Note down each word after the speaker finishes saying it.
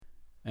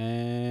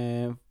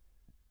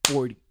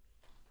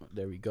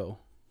There we go.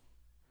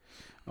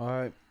 All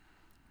right.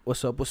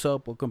 What's up? What's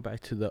up? Welcome back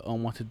to the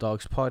Unwanted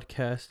Dogs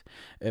podcast,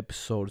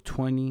 episode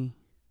 20,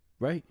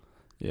 right?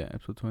 Yeah,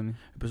 episode 20.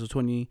 Episode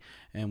 20,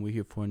 and we're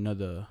here for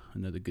another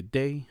good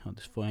day on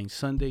this fine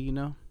Sunday, you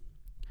know?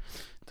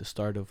 The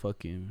start of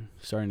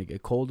starting to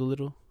get cold a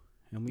little.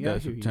 And we Yeah,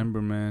 out here,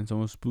 September, man. It's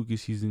almost spooky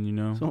season, you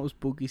know? It's almost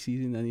spooky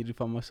season. I need to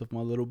find myself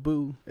my little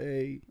boo.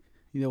 Hey,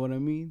 you know what I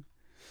mean?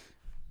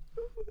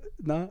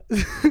 Nah.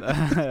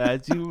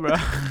 That's you, bro.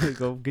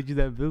 Go get you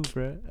that boo,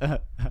 bro.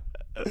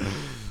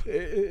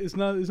 It's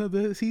not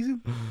the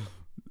season?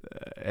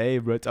 Hey,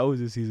 bro, it's always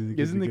the season.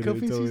 Isn't it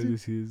cuffing season?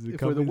 The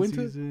For the cuffing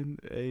winter? season.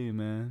 Hey,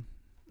 man.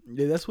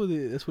 Yeah, that's what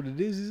it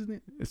is, isn't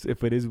it?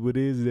 If it is what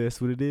it is, that's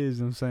what it is,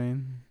 you know what I'm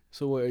saying?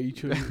 So what are you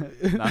trying?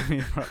 Not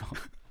me, bro.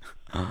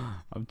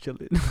 I'm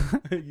chilling.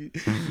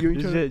 You're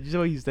trying. Just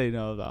what you say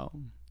now, though.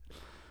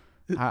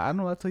 I don't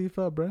know. That's how you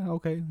felt, bro.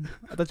 Okay.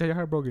 I thought you had your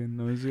heart broken.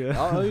 No,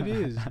 Oh, it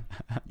is.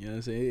 You know what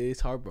I'm saying?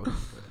 It's heartbroken.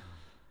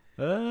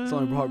 It's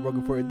only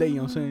heartbroken for a day, you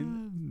know what I'm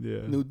saying?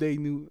 Yeah. New day,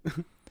 new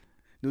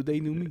day,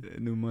 new me.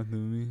 New month, new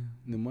me.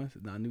 New month,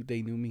 new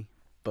day, new me.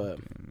 But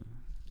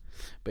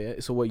yeah,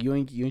 so what, you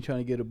ain't trying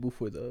to get a boo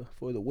for the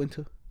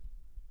winter?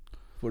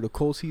 For the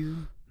cold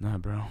season? Nah,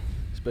 bro.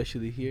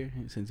 Especially here,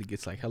 since it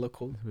gets like hella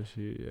cold.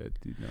 Especially, yeah,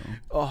 dude, no.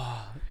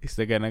 Oh, It's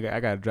again, I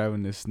got to drive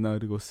in the snow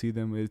to go see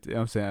them. You know what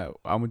I'm saying?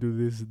 I'm going to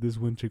do this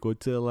winter, go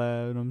to the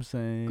lab, you know what I'm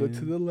saying? go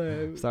to the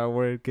lab. Start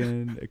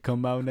working,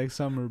 come out next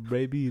summer,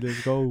 baby,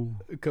 let's go.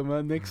 Come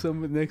out next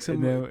summer, And then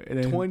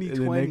 2020. And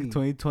the next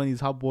 2020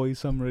 is Hot Boy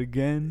Summer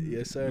again.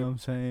 Yes, sir. You know what I'm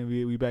saying?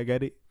 We back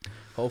at it.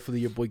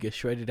 Hopefully your boy gets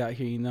shredded out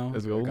here, you know.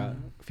 Let's go. Got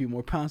a few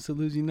more pounds to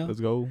lose, you know. Let's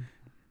go.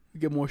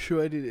 Get more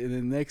shredded, and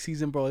then next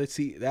season, bro. Let's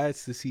see.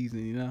 That's the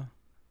season, you know.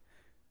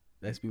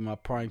 That's be my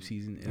prime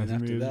season, and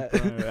after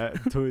that,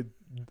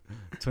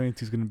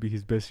 22 is gonna be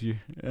his best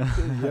year.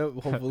 yep.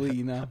 Hopefully,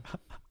 you know.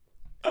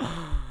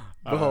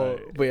 But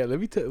yeah, let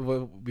me tell.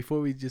 Well,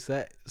 before we just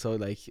that, so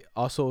like,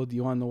 also, do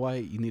you want to know why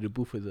you need a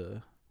boo for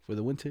the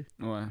winter?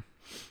 Why?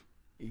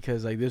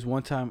 Because like, there's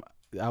one time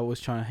I was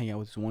trying to hang out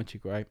with this one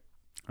chick, right?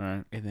 All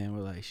right. And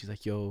then she's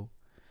like, "Yo,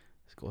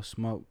 let's go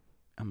smoke."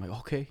 I'm like,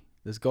 "Okay,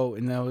 let's go."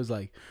 And then I was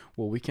like,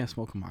 "Well, we can't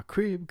smoke in my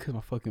crib because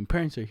my fucking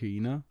parents are here,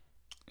 you know."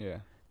 Yeah.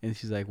 And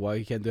she's like, "Why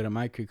you can't do it at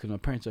my crib? Because my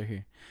parents are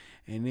here."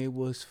 And it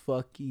was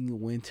fucking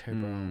winter,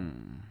 bro. Do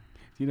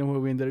you know where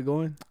we ended up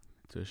going?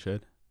 To a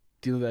shed.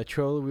 Do you know that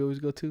trail we always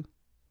go to?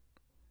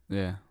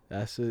 Yeah.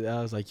 That's it.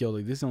 I was like, "Yo,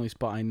 like this is the only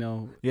spot I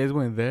know." You guys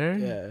went there?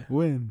 Yeah.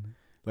 When?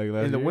 Like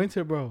last In the year?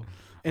 winter, bro.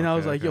 And I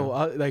was like, "Yo,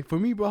 like for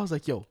me, bro, I was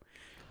like, yo,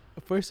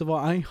 first of all,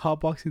 I ain't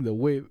hotboxing the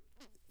whip.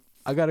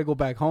 I gotta go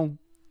back home.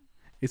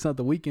 It's not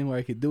the weekend where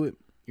I could do it."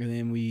 And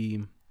then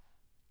we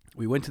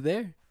went to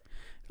there.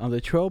 On the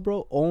trail,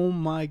 bro. Oh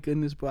my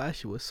goodness, bro. That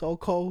shit was so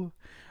cold.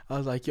 I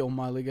was like, "Yo,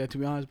 my nigga, to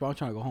be honest, bro, I'm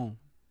trying to go home.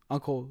 I'm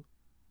cold."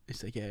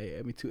 It's like,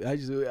 yeah, me too.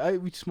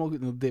 We just smoked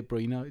it in the dip, bro.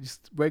 You know,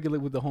 just regular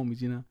with the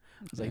homies. You know,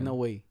 I was like, no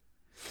way,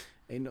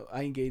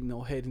 I ain't getting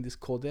no head in this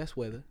cold ass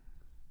weather.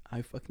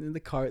 I fucking in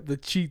the car. The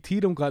he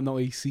don't got no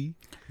AC.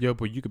 Yo,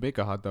 but you could make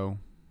it hot though.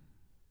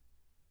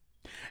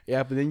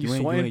 Yeah, but then you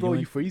sweating, bro.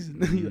 You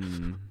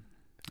freezing.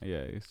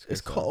 Yeah, it's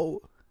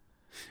cold.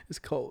 It's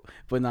cold.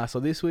 But nah, so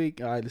this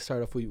week, all right, let's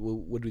start off with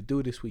what we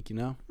do this week, you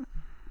know?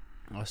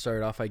 I'll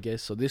start off, I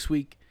guess. So this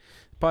week,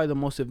 probably the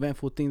most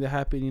eventful thing that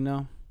happened, you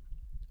know?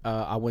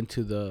 I went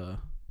to the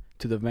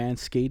van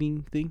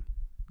skating thing.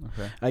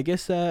 Okay. I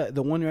guess the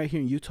one right here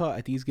in Utah,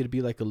 I think it's going to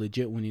be like a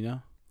legit one, you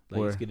know? Like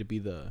Where? it's going to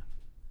be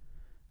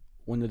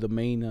one of the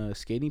main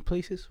skating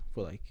places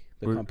for like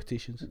the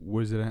competitions.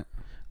 Where's it at?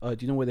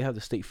 Do you know where they have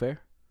the state fair?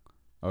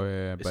 Oh,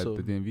 yeah, by the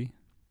DMV?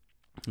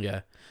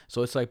 Yeah.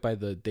 So it's like by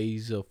the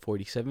Days of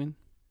 47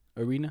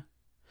 arena.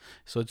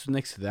 So it's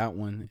next to that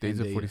one.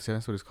 Days of 47,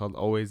 that's what it's called.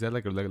 Oh, is that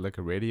like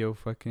a radio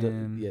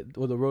fucking...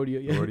 the rodeo.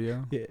 Yeah.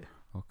 Rodeo? Yeah.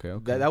 Okay.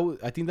 That was,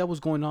 I think that was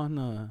going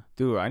on.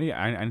 Dude, I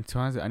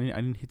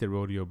didn't hit the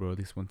rodeo, bro,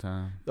 this one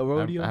time. The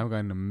rodeo? I haven't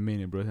gotten a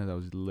minute, bro, since I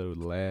was a little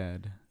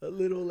lad. A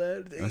little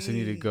lad. I still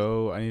need to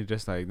go. I need to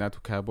dress like, not too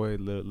cowboy,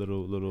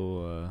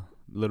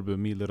 little bit of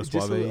me, little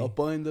suave. Just a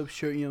buttoned up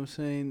shirt, you know what I'm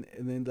saying?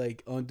 And then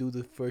like undo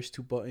the first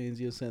two buttons,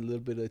 you know what I'm saying? A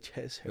little bit of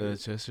chest hair. The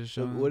chest is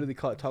showing. What do they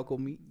call it? Taco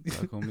meat?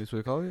 Taco meat, that's what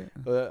they call it?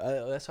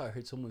 That's how I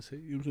heard someone say,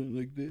 you know what I'm saying?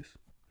 Like this.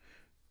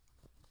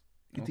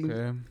 You think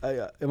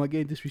Okay. am I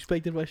getting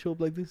disrespected if I show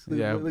up like this?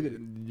 Yeah. Look at it.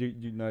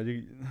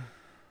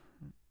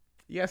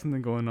 You got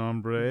something going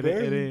on, bro. It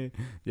ain't.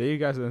 Yeah, you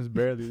got something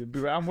barely.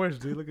 I'm worse,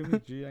 dude. Look at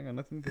me, G. I ain't got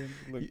nothing to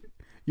look.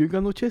 You ain't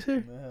got no chest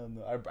hair?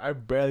 No. I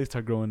barely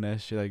start growing that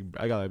shit. Like,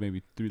 I got like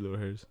maybe 3 little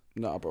hairs.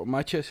 Nah, bro.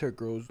 My chest hair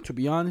grows. To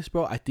be honest,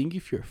 bro, I think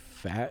if you're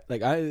fat,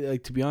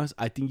 to be honest,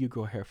 I think you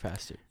grow hair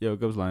faster. Yo,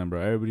 Gub's lying, bro.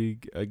 Everybody,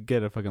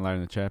 get a fucking liar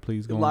in the chat,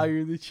 please. Go liar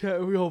in the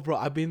chat. Yo, bro,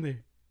 I've been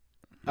there.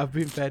 I've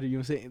been fatter. You know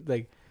what I'm saying?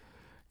 Like,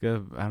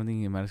 Gub, I don't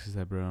think it matters to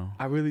that, bro.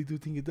 I really do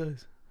think it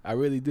does. I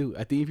really do.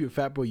 I think if you're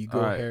fat, bro, you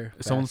grow hair.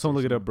 Someone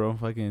look it up, bro.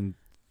 Fucking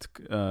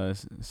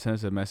send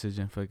us a message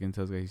and fucking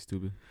tell us that he's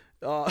stupid.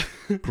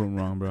 Prove 'em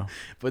wrong, bro.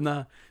 But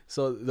nah.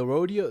 So the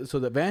rodeo, so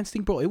the Vans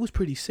thing, bro, it was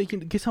pretty sick.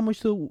 And guess how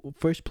much the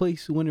first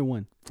place winner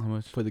won How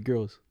much? for the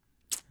girls?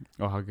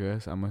 Oh, I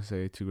guess I'm gonna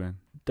say $2,000.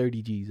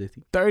 30 G's, I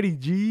think. 30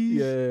 G's.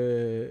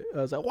 Yeah,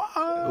 I was like,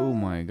 wow. Oh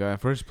my god,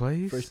 first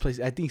place. First place,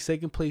 I think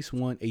second place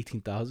won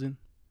 18,000.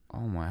 Oh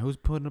my, who's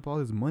putting up all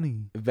this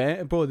money?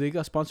 Bro, they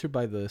got sponsored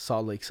by the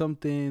Salt Lake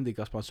something. They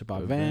got sponsored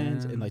by The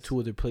Vans and like Vans. 2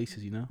 other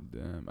places, you know.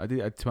 I did.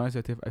 To be honest,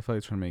 I feel like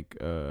they're trying to make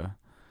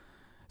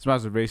some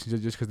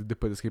observations just because they did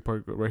put the skate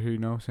park right here. You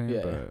know what I'm saying?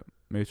 Yeah, But yeah.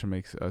 maybe trying to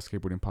make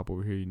skateboarding pop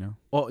over here. You know?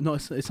 Oh no,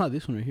 it's not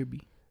this one right here,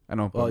 B. I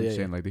know, but Oh, I'm yeah, just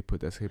saying yeah. like they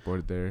put that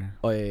skateboard there.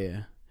 Oh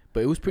yeah.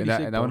 But it was pretty and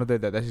sick. and that one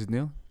that's just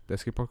new. That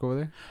skate park over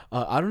there.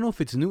 I don't know if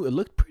it's new. It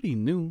looked pretty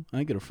new. I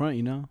ain't gonna front,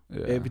 you know.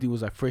 Yeah. Everything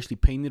was like freshly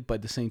painted, but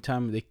at the same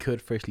time they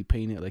could freshly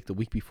paint it like the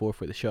week before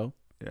for the show.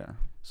 Yeah.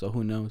 So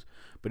who knows?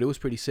 But it was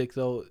pretty sick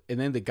though. And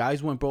then the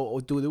guys went, bro. Oh,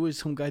 dude, there was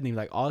some guy named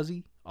like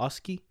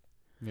Oski.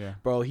 Yeah.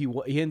 Bro,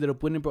 he ended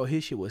up winning, bro.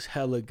 His shit was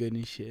hella good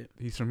and shit.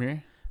 He's from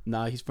here.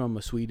 Nah, he's from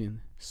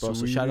Sweden. Bro,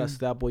 so shout out to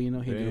that boy. You know,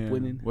 he ended up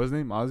winning. What's his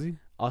name? Ozzy.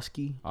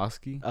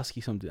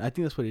 Oski something. I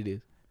think that's what it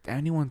is.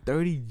 Damn, he won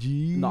 30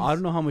 G's. No, I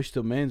don't know how much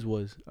the men's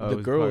was. Oh, The it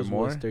was girls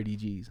probably was more? 30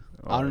 G's.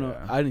 Oh, I don't know.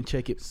 yeah. I didn't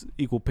check it. It's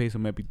equal pay, so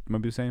might be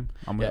the same.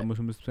 I'm Yeah.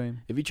 assuming it's the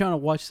same. If you're trying to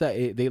watch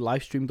that, they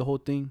live streamed the whole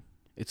thing.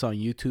 It's on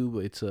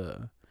YouTube. It's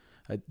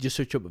just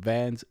search up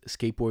Vans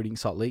skateboarding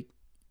Salt Lake,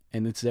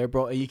 and it's there,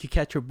 bro. And you can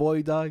catch your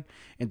boy dog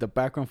in the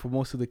background for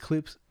most of the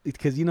clips,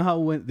 because you know how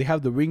when they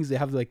have the rings, they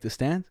have like the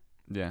stands,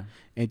 Yeah.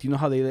 and you know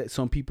how they let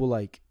some people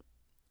like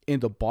in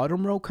the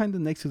bottom row, kind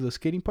of next to the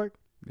skating park.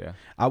 Yeah.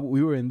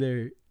 We were in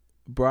there.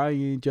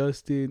 Brian,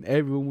 Justin,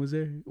 everyone was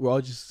there. We're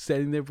all just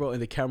standing there, bro,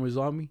 and the camera's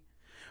on me.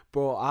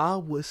 Bro, I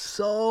was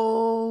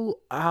so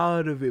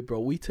out of it, bro.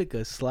 We took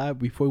a slab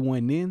before we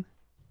went in.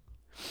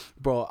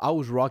 Bro, I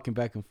was rocking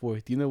back and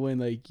forth. You know when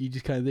like you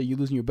just kind of there, you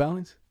losing your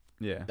balance?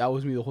 Yeah. That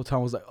was me the whole time.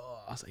 I was like,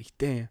 oh, I was like,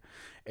 damn.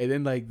 And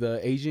then like the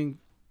Asian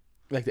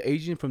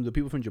from the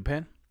people from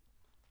Japan,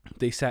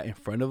 they sat in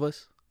front of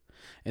us,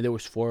 and there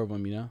was 4 of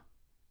them, you know,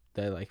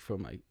 that like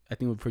from like I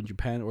think we're from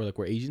Japan or like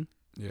we're Asian.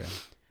 Yeah.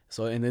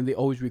 So and then they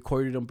always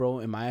recorded them, bro.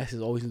 And my ass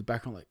is always in the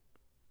background, like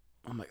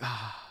I'm like,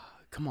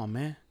 come on,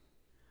 man.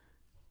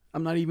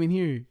 I'm not even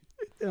here.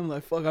 And I'm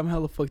like, fuck, I'm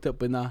hella fucked up,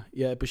 but nah,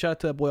 yeah. But shout out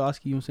to that boy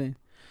Oski, you know what I'm saying?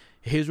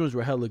 His runs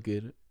were hella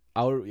good.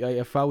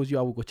 If I was you,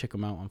 I would go check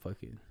him out on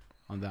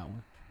that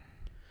one.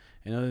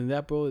 And other than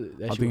that, bro,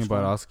 that I'll shit think was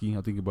about fun. Oski.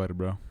 I'll think about it,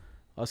 bro.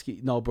 Oski,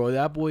 no, bro,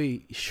 that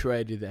boy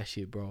shredded that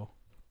shit, bro.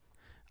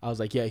 I was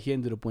like, yeah, he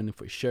ended up winning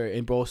for sure.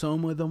 And bro,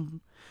 some of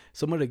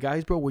the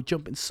guys, bro, were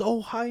jumping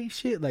so high and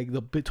shit, like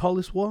the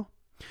tallest wall.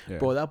 Yeah.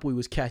 Bro, that boy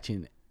was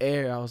catching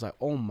air. I was like,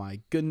 oh my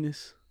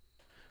goodness.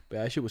 But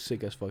that shit was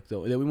sick as fuck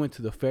though. And then we went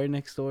to the fair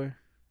next door.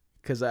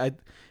 Is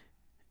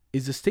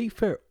the state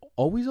fair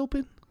always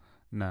open?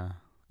 Nah.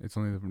 It's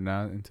only from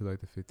now until like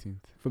the 15th.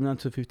 From now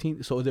to the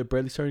 15th? So they're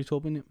barely starting to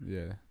open it?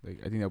 Yeah. Like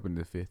I think they opened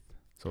the 5th.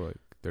 So like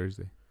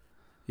Thursday.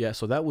 Yeah,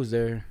 so that was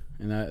there.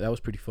 And that was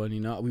pretty fun, you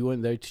know. We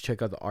went there to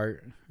check out the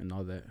art and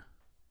all that.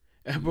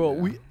 And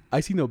bro, Yeah.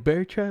 I seen a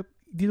bear trap.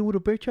 Do you know what a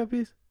bear trap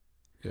is?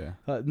 Yeah.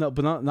 No,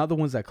 but not the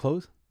ones that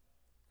close.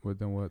 What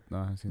then what?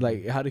 Nah, I seen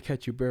Like how to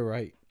catch your bear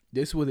right.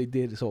 This is what they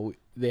did. So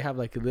they have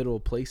like a little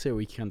place there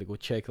where you can kind of go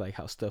check like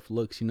how stuff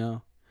looks, you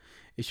know.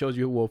 It shows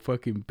you what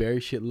fucking bear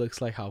shit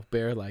looks like, how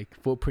bear like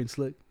footprints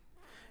look.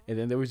 And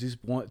then there was this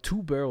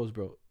 2 barrels,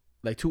 bro.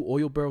 Like 2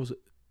 oil barrels,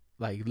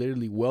 like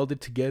literally welded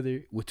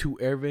together with 2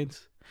 air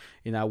vents.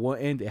 And at one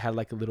end it had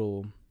like a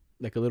little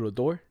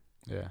door.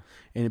 Yeah.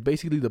 And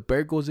basically the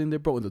bear goes in there,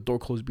 bro, and the door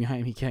closes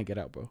behind him. He can't get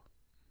out, bro.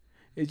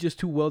 It's just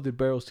 2 welded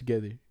barrels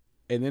together.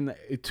 And then,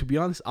 to be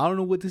honest, I don't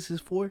know what this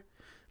is for,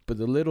 but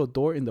the little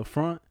door in the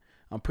front,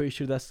 I'm pretty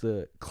sure that's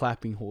the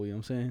clapping hole, you know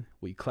what I'm saying?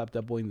 Where you clap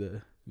that boy in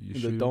the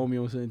dome, you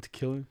know what I'm saying, to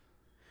kill him.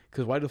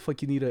 Because why the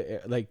fuck you need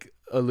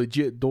a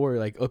legit door,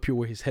 like, up here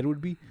where his head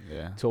would be,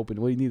 Yeah. to open?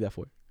 What do you need that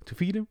for? To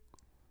feed him?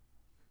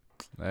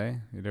 Hey,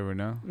 you never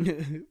know.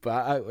 But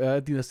I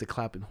think that's the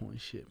clapping hole and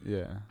shit.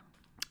 Yeah.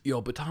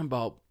 Yo, but talking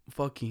about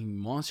fucking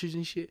monsters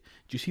and shit,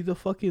 did you see the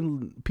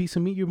fucking piece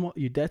of meat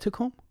your dad took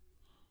home?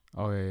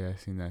 Oh yeah, I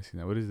seen that.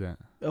 What is that?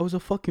 That was a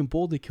fucking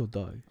bull they killed,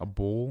 dog. A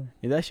bull?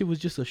 And that shit was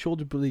just a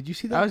shoulder blade. Did you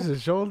see that? That was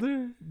his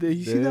shoulder? Did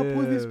you see that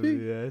boy this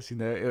big? Yeah, I seen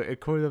that.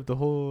 It covered up the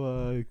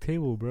whole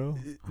table, bro.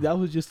 That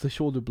was just a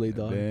shoulder blade,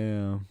 dog.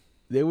 Damn.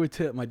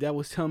 My dad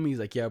was telling me, he's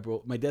like, yeah,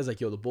 bro. My dad's like,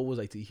 yo, the bull was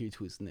like here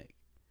to his neck.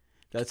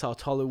 That's how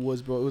tall it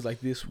was, bro. It was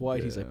like this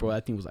wide. He's like, bro,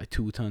 that thing was like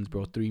 2 tons,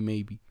 bro. 3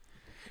 maybe.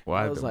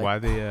 Why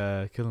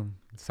they kill him?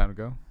 It's time to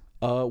go?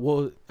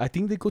 Well, I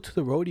think they go to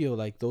the rodeo,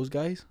 like those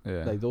guys.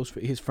 Yeah. Like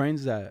his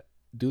friends that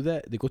do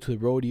that, they go to the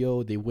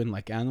rodeo, they win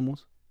like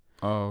animals.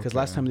 Oh, Because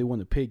last time they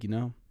won a pig, you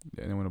know?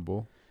 Yeah, they won a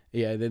bull.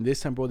 Yeah, then this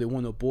time, bro, they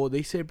won a bull.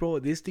 They said, bro,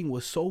 this thing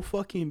was so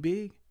fucking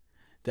big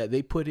that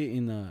they put it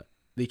in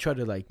they tried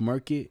to like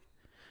mark it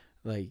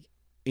like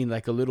in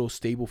like a little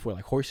stable for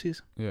like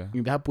horses. Yeah.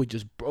 And that boy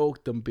just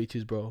broke them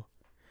bitches, bro.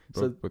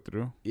 Broke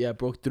through? Yeah,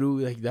 broke through.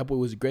 Like that boy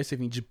was aggressive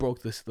and he just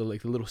broke the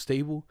little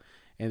stable.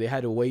 and they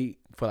had to wait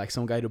for like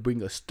some guy to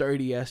bring a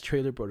sturdy ass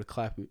trailer, bro, to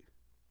clap it.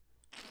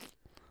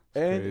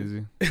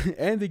 And crazy.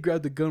 and they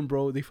grabbed the gun,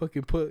 bro. They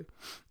fucking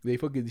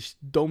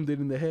domed it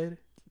in the head.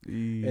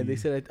 And they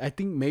said, I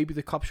think maybe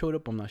the cop showed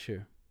up. I'm not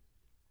sure.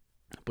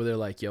 But they're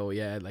like, yo,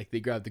 yeah, like they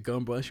grabbed the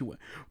gun, bro. And she went,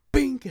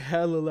 bing,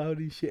 hella loud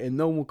and shit. And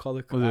no one called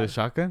the cop. Was it a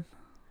shotgun?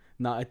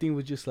 Nah, I think it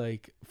was just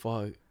like,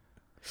 fuck.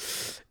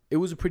 It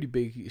was a pretty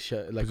big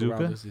shot. Like, Bazooka?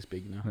 around was this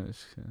big, you know?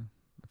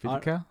 50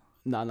 cal?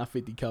 Nah, not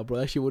 50 cal, bro.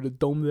 That shit would have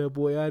domed that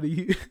boy out of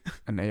here.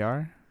 An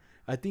AR?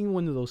 I think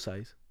one of those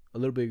size. A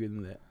little bigger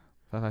than that.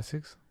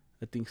 5.56?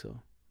 I think so.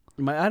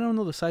 I don't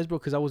know the size, bro,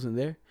 because I wasn't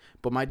there.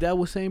 But my dad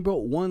was saying, bro,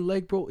 one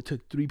leg, bro, it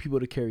took 3 people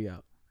to carry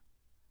out.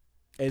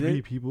 And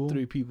Three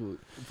people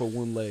for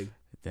one leg.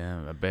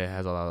 Damn, I bet it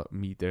has a lot of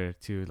meat there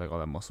too, like all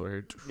that muscle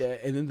hair. Yeah,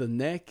 and then the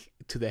neck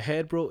to the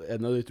head, bro,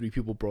 another 3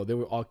 people, bro. They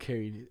were all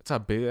carrying it. That's how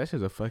big that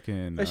shit's a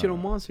fucking. That shit a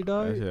monster,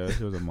 dog. That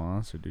shit was a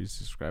monster, dude. Just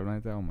describing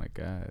like that. Oh my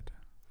god.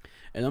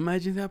 And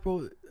imagine that,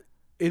 bro.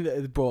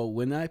 Bro,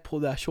 when I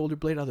pulled that shoulder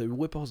blade out of the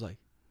whip, I was like,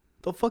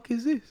 the fuck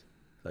is this?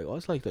 Like, oh,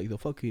 it's like the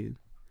fucking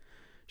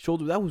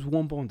shoulder. That was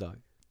one bone, dog.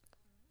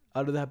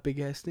 Out of that big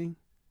ass thing.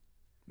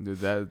 Dude,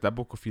 that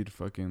book could feed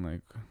fucking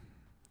like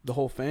the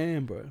whole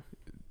fam, bro.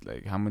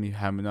 Like how many?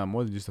 Not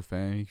more than just a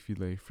fam. He could feed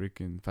like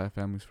freaking 5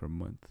 families for a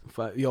month.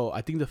 Yo,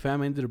 I think the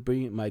fam ended up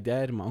bringing my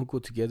dad and my uncle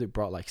together.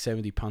 Brought like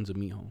 70 pounds of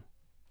meat home.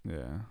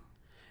 Yeah.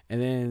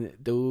 And then,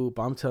 dude,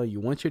 but I'm telling you,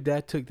 once your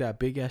dad took that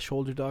big ass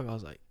shoulder, dog, I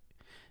was like,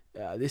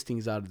 yeah, this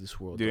thing's out of this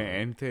world. Dude, dog.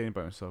 and he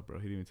by himself, bro.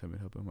 He didn't even tell me to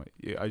help him. Like,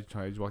 yeah, I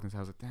just walked into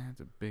his house like, damn, it's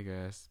a big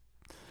ass.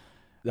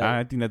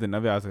 I think nothing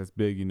of it. I was like, it's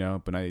big, you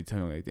know. But now they tell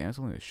me like, damn, it's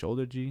only a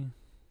shoulder, G.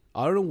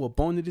 I don't know what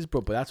bone it is,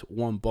 bro, but that's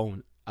one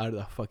bone out of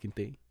that fucking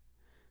thing.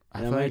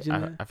 I feel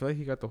like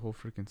he got the whole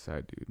freaking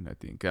side, dude. I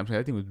think. I'm saying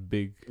that thing was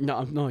big.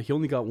 No, he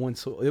only got one.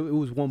 So it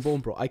was one bone,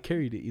 bro. I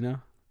carried it, you know,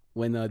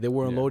 when they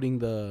were unloading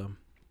the.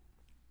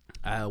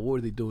 What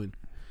were they doing?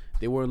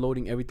 They were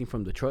unloading everything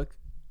from the truck.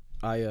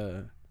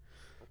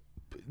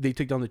 They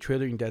took down the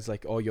trailer, and Dad's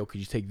like, "Oh, yo,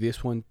 could you take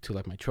this one to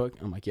like my truck?"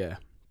 I'm like, "Yeah,"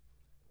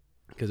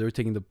 because they were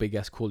taking the big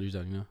ass coolers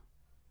down, you know.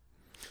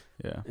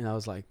 Yeah. And I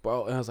was like,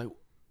 "Bro," and I was like,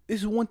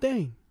 "This is one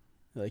thing."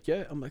 They're like,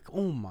 "Yeah." I'm like,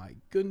 "Oh my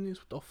goodness,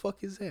 what the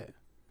fuck is that?"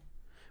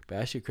 But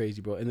that shit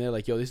crazy, bro. And they're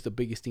like, "Yo, this is the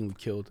biggest thing we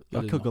killed."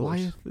 Y'all killed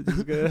Goliath. Like,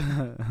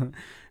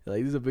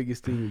 this is the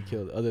biggest thing we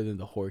killed, other than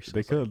the horse.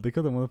 They killed the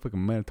motherfucking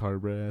Minotaur,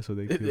 bro. That's what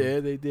they killed. Yeah,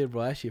 they did,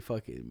 bro. That shit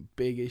fucking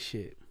big as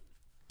shit.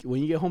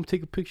 When you get home,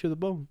 take a picture of the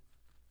bone.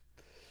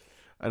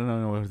 I don't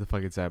know where the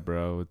fuck it's at,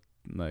 bro.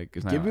 Like,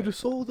 it's Give not, it a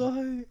soul, dog.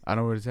 I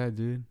don't know where it's at,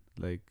 dude.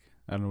 Like,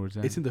 I don't know where it's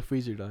at. It's in the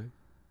freezer, dog.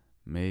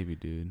 Maybe,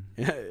 dude.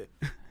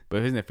 But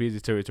if it's in the freezer,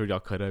 it's already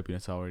all cut up, and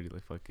it's already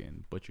like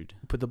fucking butchered.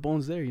 Put the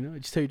bones there, you know.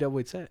 Just tell your dad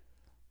where it's at.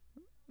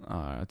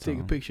 Take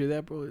a him. picture of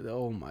that, bro.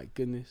 Oh my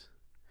goodness.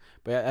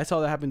 But yeah, that's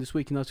all that happened this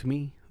week, you know, to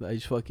me. Like, I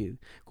just fucking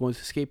going to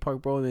the skate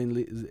park, bro, and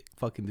then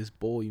fucking this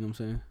bull, you know what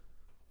I'm saying?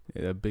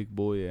 Yeah, that big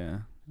boy, yeah.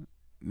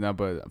 No,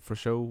 but for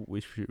sure,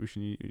 we should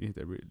hit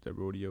that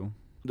rodeo.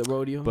 The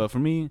rodeo? But for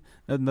me,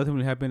 nothing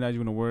really happened. I just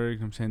went to work. You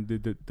know what I'm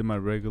saying, did my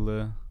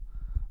regular.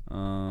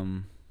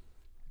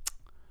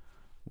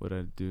 What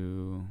I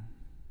do?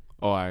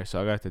 Oh, alright.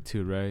 So I got the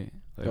 2 right,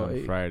 like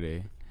on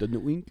Friday. The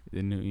new ink.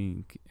 The new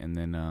ink, and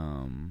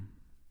then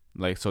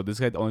like so this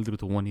guy only did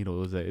it with 1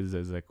 needle. It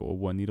was like a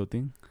 1 needle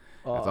thing.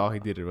 That's all he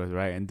did. It was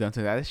right, and then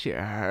that shit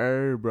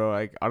hurt, bro.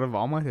 Like out of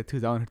all my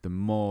tattoos, that one hurt the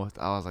most.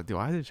 I was like, dude,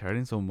 why is it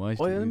hurting so much?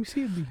 Oh dude? yeah, let me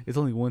see it. It's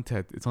only one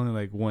It's only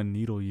like 1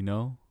 needle, you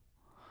know.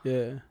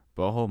 Yeah.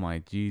 But oh my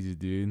Jesus,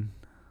 dude.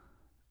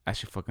 That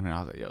shit fucking hurt. I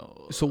was like,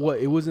 yo. So what?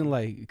 It wasn't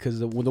like, because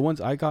the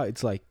ones I got,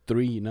 it's like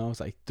 3, you know?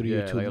 It's like 3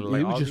 or 2.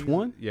 Like it was just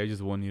 1? Yeah,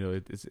 just 1 needle.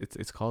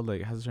 It's called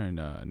like, it has a certain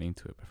name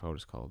to it. I forgot what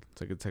it's called.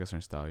 It's like a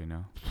certain style, you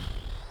know.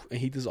 And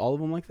he does all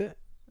of them like that?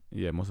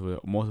 Yeah, most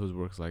of his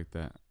works like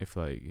that. If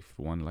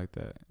one like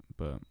that,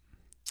 but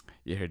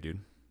yeah, here,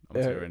 dude.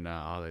 I'm telling you right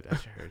now, all like that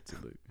shit hurts.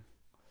 Look.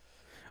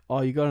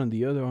 Oh, you got it on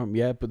the other arm.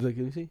 Yeah, but look,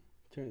 let me see.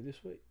 Turn it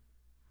this way.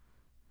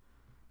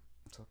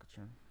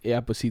 Yeah,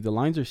 but see, the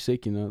lines are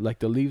sick, you know. Like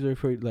the leaves are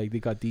like they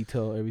got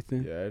detail,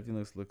 everything. Yeah,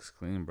 everything looks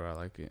clean, bro. I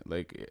like it.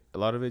 Like a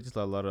lot of it, just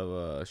a lot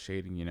of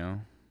shading, you know,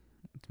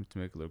 to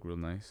make it look real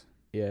nice.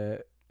 Yeah,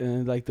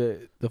 and like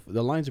the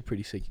lines are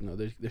pretty sick, you know.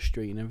 They're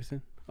straight and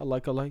everything. I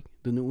like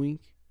the new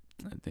ink.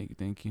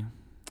 Thank you.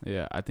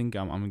 Yeah, I think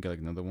I'm gonna get like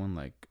another one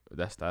like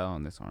that style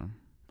on this arm.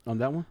 On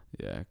that one?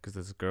 Yeah, cause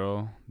this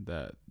girl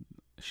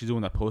she's the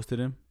one that posted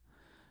him,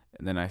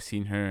 and then I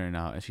seen her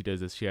and she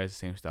does this. She has the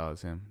same style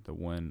as him, the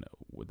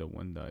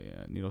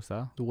needle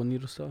style. The 1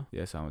 needle style.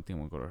 Yeah, so I think I'm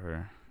gonna go to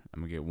her.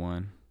 I'm gonna get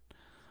one.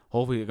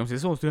 Hopefully, I'm saying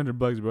this one's $300,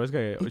 bro. This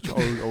guy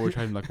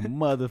overcharging like a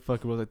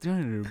motherfucker. Bro, like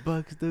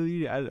 $300,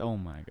 dude. Oh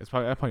my god, that's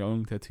probably the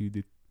only tattoo you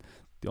did.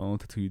 The only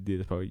tattoo you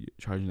did is probably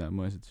charging that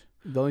much.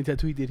 The only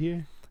tattoo he did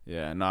here?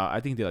 Yeah, no,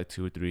 I think they like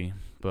 2 or 3.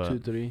 But 2 or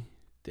 3.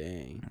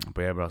 Dang.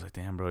 But yeah, bro, I was like,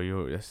 damn,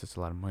 bro, that's just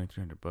a lot of money.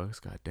 $300.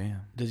 God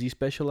damn. Does he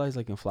specialize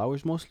like in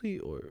flowers mostly,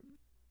 or?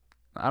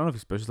 I don't know if he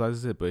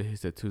specializes it, but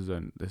his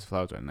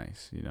flowers are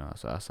nice, you know.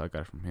 So I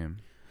got it from him.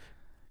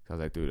 So I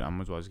was like, dude, I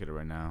might as well just get it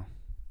right now.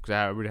 Cause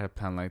I already had a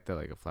plan like that,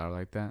 like a flower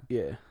like that.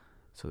 Yeah.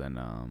 So then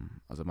I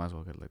was like, might as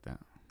well get it like that.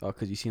 Oh,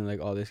 cause you seen like,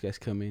 oh, this guy's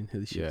coming.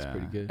 His shit's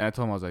pretty good. And I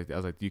told him I was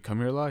like, do you come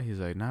here a lot? He's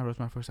like, nah, bro, it's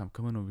my first time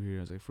coming over here.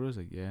 I was like, for real? He's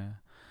like, yeah.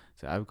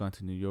 So I've gone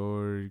to New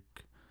York,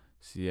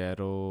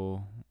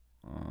 Seattle,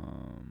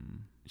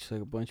 Just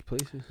like a bunch of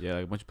places. yeah,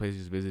 like a bunch of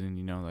places visiting.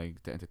 You know,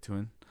 like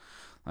tattooing.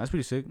 That's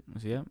pretty sick. I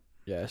said, yeah.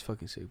 Yeah, that's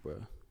fucking sick,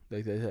 bro.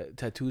 Like that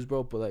tattoos,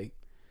 bro. But like,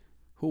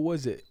 who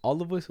was it?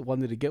 All of us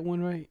wanted to get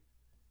one, right?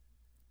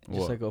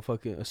 Just What? like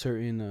a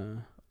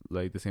certain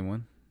Like the same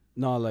one?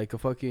 no, like a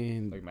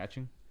fucking Like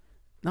matching?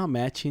 not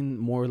matching,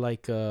 more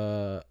like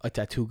a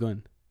tattoo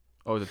gun.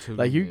 Oh, the two.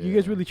 Like you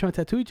guys really trying to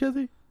tattoo each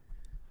other?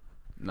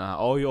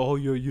 Nah.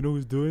 You know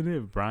who's doing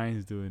it?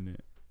 Brian's doing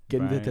it.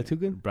 Getting the tattoo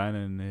gun? Brian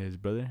and his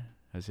brother.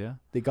 That's yeah.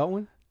 They got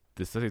one?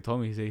 The stuff they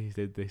told me, they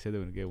said they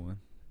were gonna get one.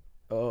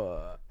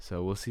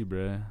 So we'll see,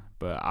 bruh.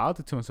 But I'll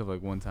tattoo myself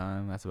like one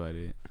time. That's about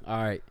it.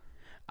 All right.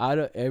 Out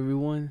of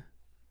everyone,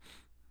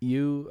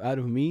 out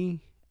of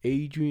me,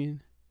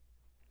 Adrian,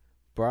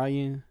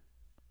 Brian,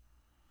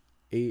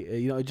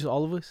 just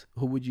all of us,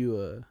 who would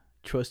you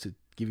trust to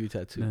give you a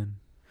tattoo?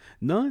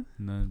 None?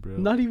 None, bro.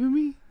 Not even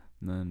me?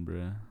 None,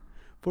 bruh.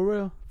 For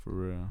real? For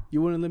real.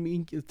 You wouldn't let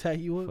me tat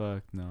you up?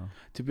 Fuck no.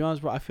 To be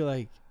honest, bro, I feel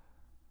like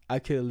I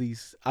could at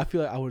least. I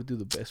feel like I would do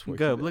the best work.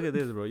 Go, look at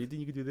this, bro. You think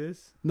you could do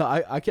this? No,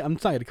 I can't. I'm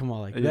not gonna come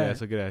out like that. Yeah,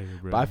 so get out of here,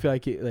 bro. But I feel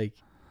like it, No, like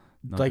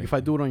thank if I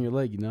you. do it on your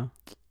leg, you know.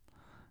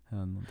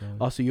 Hell no, dog.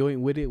 Also, you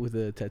ain't with it with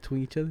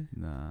tattooing each other.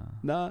 Nah.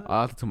 Nah.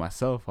 I'll tattoo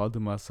myself. I'll do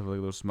myself like a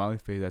little smiley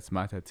face. That's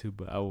my tattoo,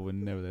 but I would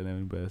never let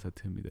anybody else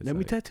tattoo me. That's Let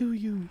me like, tattoo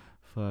you.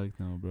 Fuck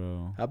no,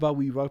 bro. How about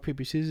we rock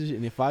paper scissors,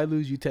 and if I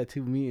lose, you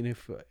tattoo me, and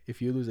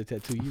if you lose, I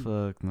tattoo you.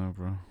 Fuck no,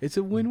 bro. It's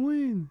a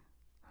win-win.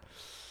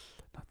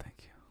 No, thank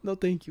you. No,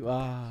 thank you.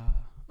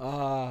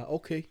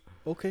 Okay.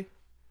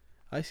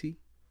 I see.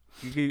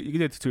 You can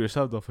tattoo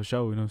yourself though for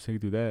sure. You know what I'm saying? You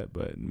can do that,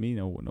 but me,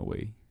 no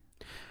way.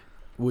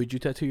 Would you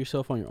tattoo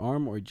yourself on your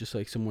arm or just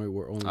like somewhere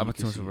where only I'm you gonna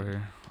can tattoo see over it?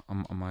 here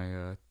on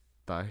my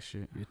thigh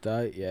shit. Your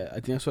thigh? Yeah, I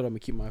think that's what I'm gonna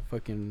keep my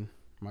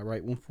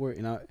right one for,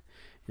 and I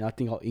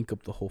think I'll ink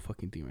up the whole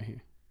fucking thing right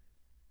here.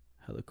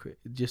 Hella crit,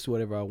 just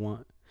whatever I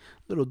want.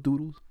 Little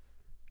doodles.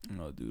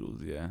 No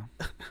doodles, yeah.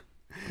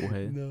 Go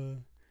ahead. No.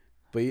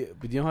 But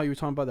you know how you were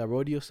talking about that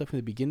rodeo stuff in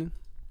the beginning?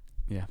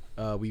 Yeah.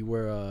 We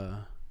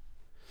were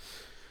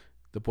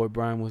the boy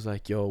Brian was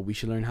like, "Yo, we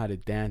should learn how to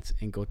dance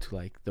and go to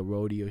like the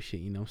rodeo shit."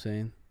 You know what I'm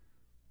saying?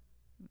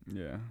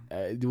 Yeah.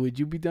 Would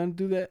you be down to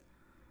do that?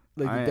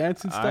 Like the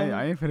dancing style?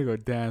 I ain't finna go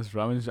dance,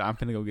 bro. I'm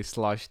finna go get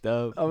sloshed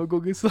up. I'm gonna go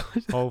get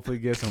sloshed. Hopefully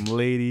get some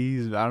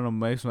ladies. I don't know,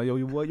 maybe some like, yo,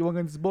 you want to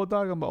get this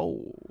bulldog? I'm like,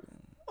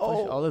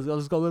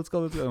 let's go. You know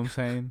what I'm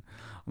saying?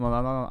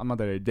 I'm not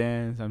there to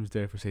dance. I'm just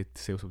there for say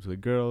what's up to the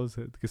girls,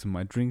 to get some of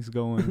my drinks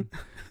going.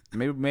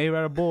 maybe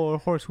ride a bull or a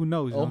horse. Who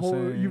knows? You know what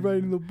I'm saying? You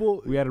riding the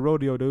bull? We had a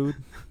rodeo, dude.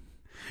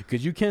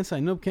 Cause you can't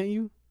sign up, can't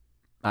you?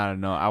 I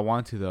don't know. I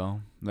want to though.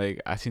 Like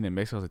I seen it in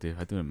Mexico. I was like, dude,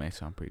 if I do it in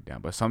Mexico, I'm pretty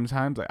down. But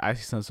sometimes, like I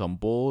see some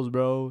bulls,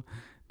 bro.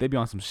 They be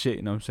on some shit.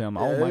 You know what I'm saying? I'm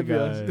like, oh my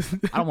god,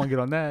 I don't want to get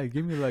on that.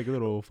 Give me like a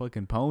little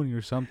fucking pony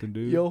or something,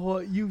 dude. Yo,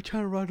 you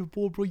trying to ride a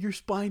bull, bro? Your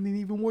spine ain't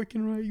even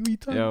working right. What you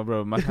talking? Yo,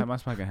 bro, my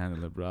spine can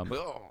handle it, bro. I'm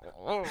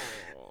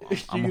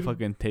like, I'm gonna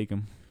fucking take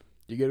him.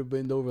 You gotta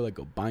bend over like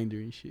a binder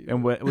and shit.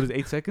 And what is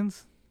 8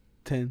 seconds?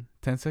 10.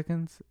 10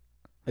 seconds?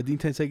 I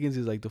think 10 seconds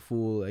is like the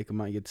full like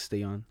amount you get to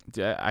stay on.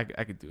 Yeah, I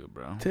could do it,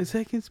 bro. 10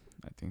 seconds?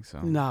 I think so.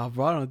 Nah,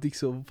 bro, I don't think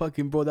so.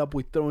 Fucking bro, that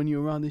boy throwing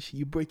you around and shit,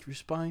 you break your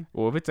spine.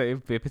 Well, if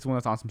it's one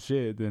that's on some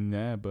shit, then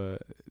yeah.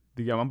 But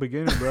I'm a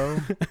beginner, bro.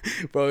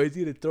 Bro, it's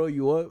gonna throw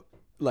you up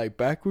like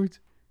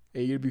backwards,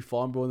 and you're gonna be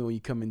falling, bro. And then when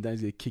you come in down,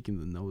 he's gonna kick in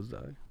the nose,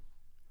 dog.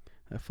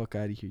 That fuck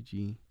out of here,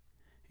 G.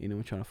 Ain't no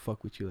one trying to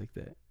fuck with you like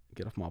that.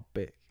 Get off my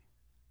back.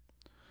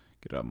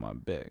 Get off my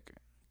back.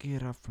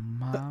 Get off from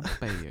my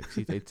back.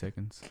 See, 8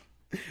 seconds.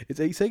 It's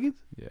 8 seconds?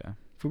 Yeah.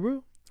 For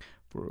real?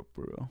 For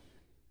real.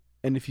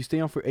 And if you stay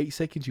on for 8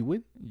 seconds, you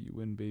win? You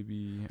win,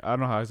 baby. I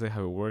don't know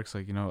how it works.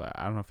 Like, you know,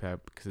 I don't know if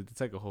because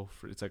it's like a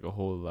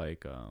whole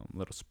like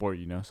little sport,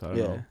 you know. So I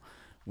don't know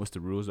what's the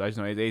rules. I just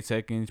know it's 8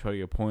 seconds. You probably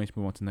get points.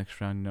 Move on to the next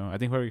round. You know, I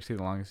think whoever can stay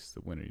the longest is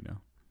the winner. You know.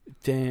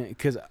 Damn,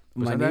 because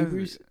my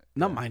neighbors,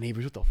 not my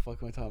neighbors. What the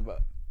fuck am I talking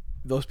about?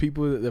 Those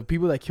people, the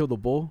people that killed the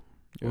bull,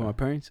 with my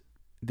parents.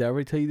 Did I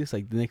already tell you this?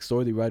 Like the next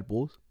door, they ride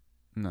bulls.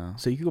 No.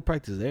 So you can go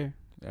practice there.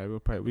 Yeah,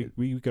 we'll probably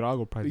we could all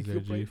go practice there,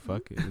 G.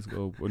 Fuck it, let's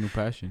go. A new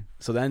passion.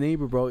 So that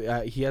neighbor,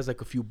 bro, he has like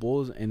a few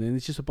bulls, and then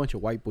it's just a bunch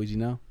of white boys, you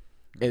know.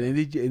 And then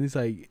and it's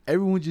like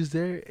everyone just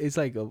there. It's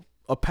like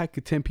a pack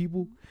of 10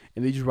 people,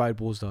 and they just ride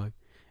bulls, dog.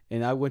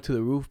 And I went to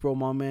the roof, bro.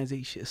 My man's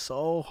ate shit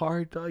so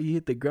hard, dog. You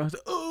hit the ground.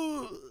 Like,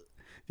 oh,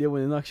 yeah,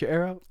 when it knocks your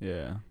air out.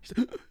 Yeah.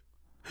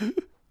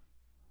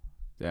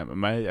 Damn,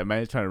 am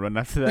I trying to run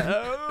after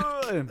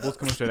that? And bulls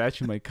coming straight at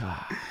you, like,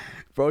 God.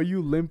 Bro,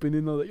 you limping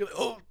in all that. You're like,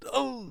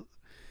 oh.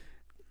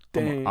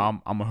 Dang.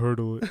 I'm a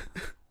hurdle it.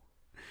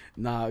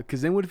 Nah,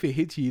 cause then what if it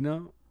hits you? You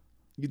know,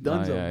 you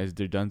done so. Yeah,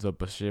 they're done so,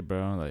 but shit,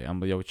 bro. Like I'm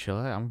like, yo, chill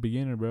out. I'm a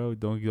beginner, bro.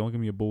 Don't give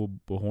me a bull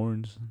with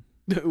horns.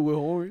 With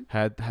horn.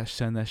 Had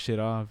send that shit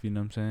off. You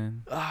know what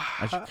I'm saying?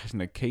 I should catch in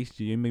the case.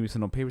 You made me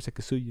send no papers. I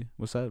could sue you.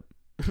 What's up?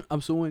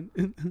 I'm suing.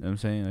 You know what I'm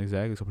saying?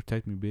 Exactly. So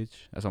protect me,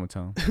 bitch. That's what I'm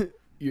gonna tell him.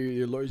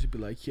 Your lawyers would be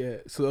like, yeah.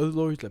 So the other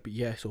lawyers like,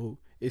 yeah. So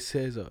it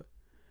says,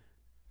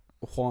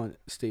 Juan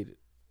stated,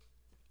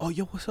 "Oh,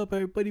 yo, what's up,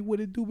 everybody? What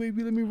it do,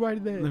 baby? Let me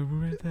write that." Let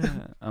me write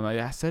that. I'm like,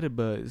 I said it,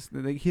 but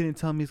like, he didn't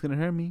tell me it's gonna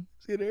hurt me.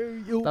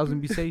 Yo, I was gonna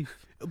be safe.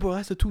 bro,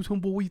 that's a two-tone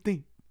boy. What do you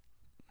think?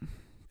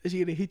 Is she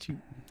gonna hit you?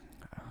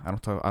 I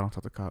don't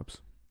talk to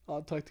cops.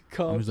 I'll talk to I'm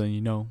cops. just letting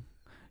you know.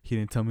 He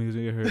didn't tell me he was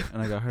gonna get hurt,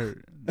 and I got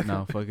hurt.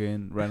 Now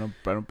fucking right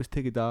up his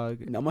ticket,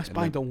 dog. Now my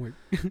spine don't work.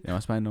 Yeah, my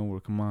spine don't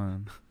work. Come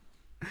on.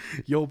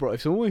 Yo, bro,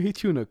 if someone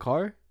hits you in a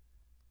car,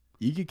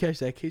 you can catch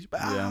that case.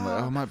 Yeah, I'm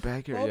like, oh, my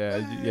back here.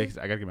 Yeah, 'cause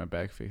I gotta get my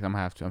back fixed. I'm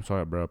gonna have to. I'm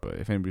sorry, bro, but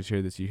if anybody's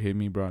here that you hit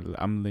me, bro,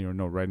 I'm letting you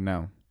know right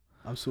now.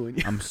 I'm suing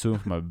you. I'm suing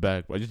for my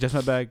back, bro. Just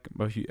my back,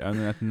 but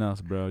nothing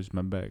else, bro. Just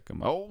my back.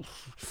 I'm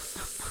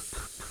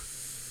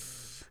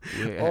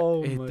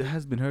yeah, it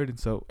has been hurting.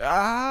 So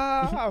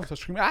I was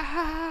screaming.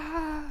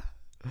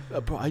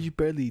 Bro, I just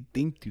barely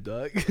think you,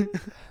 dog.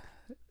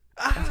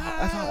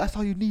 That's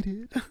all you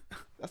needed.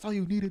 That's all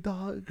you needed,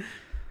 dog.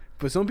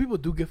 But some people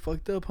do get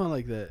fucked up, huh?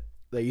 Like that.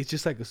 Like it's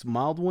just like a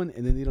mild one,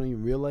 and then they don't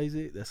even realize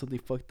it. That's something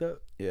fucked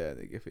up. Yeah,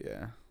 they give it.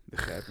 Yeah,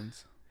 this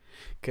happens.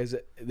 Cause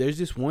there's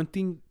this one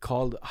thing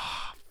called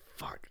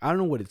fuck. I don't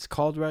know what it's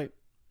called, right?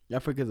 I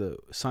forget the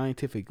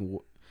scientific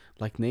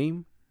like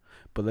name,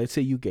 but let's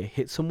say you get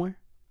hit somewhere,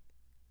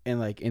 and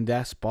like in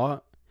that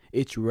spot,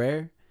 it's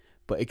rare,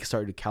 but it can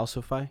start to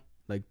calcify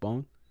like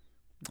bone.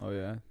 Oh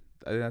yeah,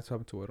 I think that's what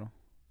happened to Widow.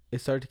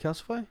 It started to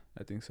calcify.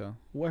 I think so.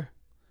 Where?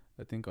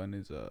 I think on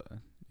his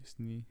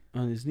knee.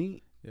 On his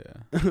knee.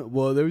 Yeah.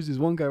 Well, there was this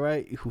one guy,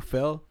 right, who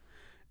fell,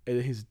 and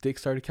then his dick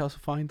started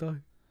calcifying, dog.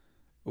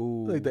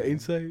 Ooh. Like the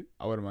inside.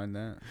 I wouldn't mind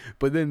that.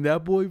 But then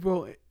that boy,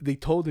 bro, they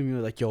told him,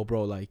 like, yo,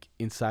 bro, like,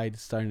 inside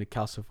it's starting to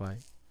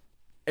calcify.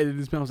 And then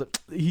this man was like,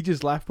 he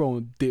just laughed, bro,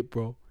 and dipped,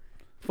 bro.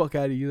 Fuck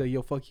out of you. Like,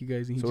 yo, fuck you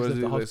guys. And he just left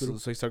the hospital.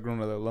 So he started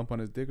growing a lump on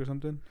his dick or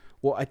something?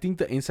 Well, I think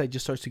the inside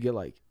just starts to get,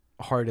 like,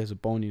 hard as a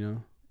bone, you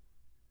know?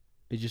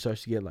 It just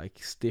starts to get, like,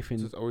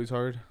 stiffened. So it's always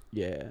hard?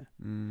 Yeah.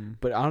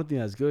 But I don't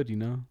think that's good, you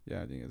know?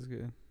 Yeah, I think it's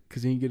good.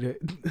 Because then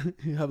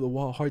you have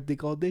the hard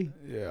dick all day.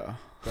 Yeah.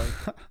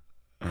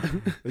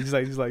 It's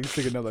just like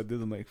sticking up like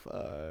this. I'm like,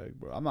 fuck,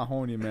 bro. I'm not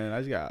horny, man.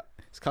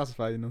 It's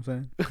calcified, you know what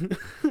I'm saying?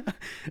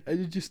 And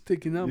you're just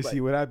sticking up. You see,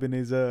 what happened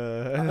is,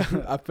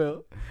 I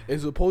felt,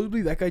 and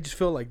supposedly that guy just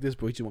felt like this,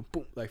 bro. He just went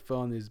boom, like fell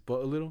on his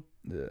butt a little,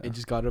 yeah, and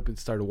just got up and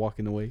started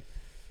walking away.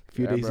 A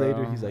few days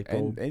later, he's like,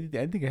 "Oh,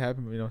 anything can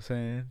happen." You know what I'm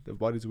saying? The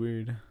body's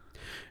weird.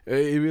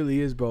 It really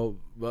is, bro.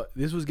 But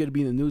this was gonna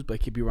be in the news, but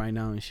it could be right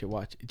now and shit.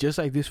 Watch, just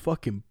like this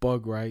fucking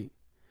bug, right?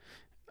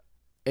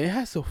 It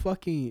has so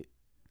fucking,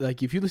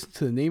 like, if you listen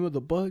to the name of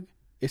the bug,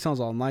 it sounds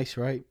all nice,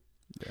 right?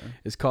 Yeah.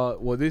 It's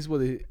called, well, this is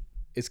what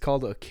it's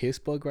called, a kiss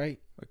bug, right?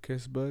 A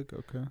kiss bug,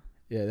 okay.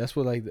 Yeah, that's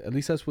what, like, at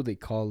least that's what they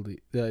call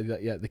it.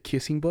 The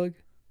kissing bug.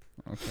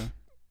 Okay.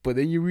 But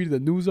then you read the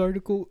news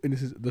article and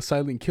this is the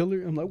silent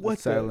killer. I'm like, what?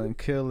 The silent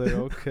killer?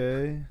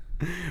 Okay.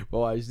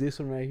 Well, watch this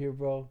one right here,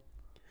 bro.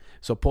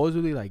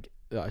 Supposedly, like,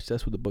 that's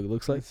what the bug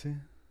looks like. Let's see.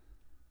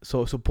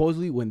 So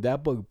supposedly, when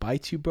that bug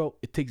bites you, bro,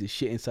 it takes a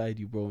shit inside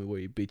you, bro, where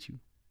it bit you.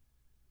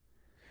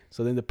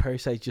 So then the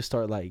parasites just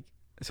start like.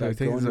 So it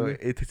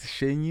takes a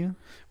shit in you.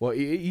 Well, it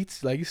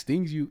eats, like, it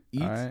stings you,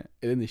 eats, right.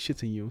 and then it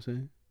shits in you. You know what I'm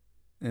saying?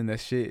 And that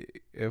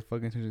shit, it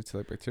fucking turns into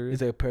like bacteria.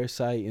 It's like a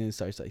parasite, and it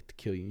starts like to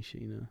kill you and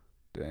shit. You know.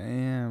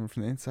 Damn,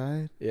 from the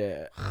inside.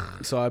 Yeah.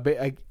 So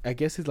I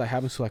guess it like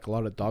happens to like a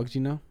lot of dogs.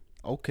 You know.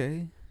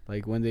 Okay.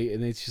 Like when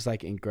and it's just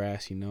like in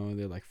grass, you know, and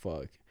they're like,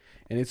 fuck.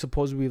 And it's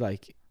supposed to be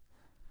like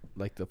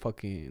the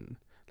fucking,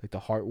 like the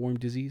heartworm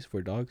disease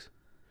for dogs.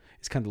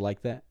 It's kind of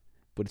like that,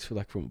 but it's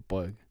like from a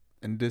bug.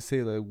 And does it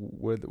say like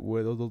where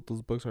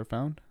those bugs are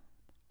found?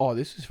 Oh,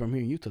 this is from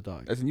here in Utah,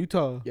 dog. That's in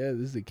Utah. Yeah,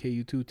 this is the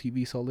KU2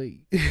 TV Salt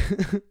Lake.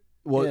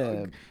 Well,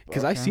 yeah,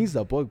 because I seen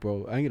that bug,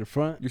 bro. I ain't get a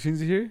front. You seen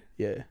it here?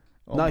 Yeah.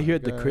 Oh, not here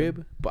at the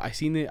crib, but I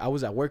seen it. I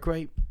was at work,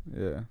 right?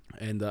 Yeah.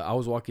 And I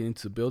was walking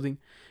into the building,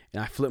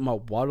 and I flipped my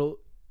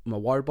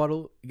water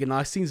bottle. Again,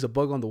 I seen the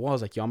bug on the wall. I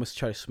was like, yo, I'm going to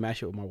try to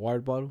smash it with my water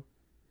bottle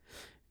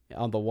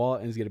on the wall,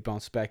 and it's going to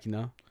bounce back, you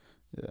know?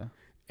 Yeah.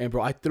 And,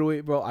 bro, I threw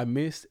it, bro. I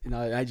missed, and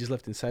I just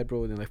left inside,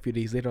 bro. And then, like, a few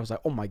days later, I was like,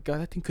 oh, my God,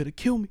 that thing could have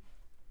killed me.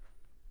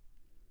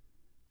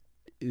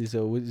 Is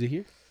it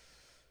here?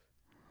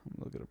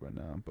 I'm looking it up right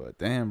now. But,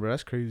 damn, bro,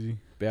 that's crazy.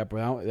 But yeah,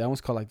 bro, that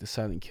one's called, like, the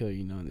silent killer,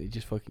 you know? And it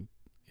just fucking,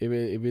 it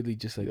really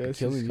just, like, it's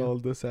killing you. It's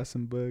called the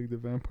assassin bug, the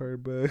vampire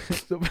bug.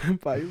 The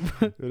vampire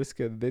bug. Yo, this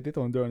guy, they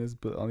don't do on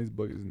these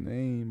bugs'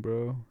 name,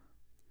 bro.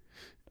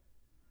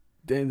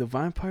 Then the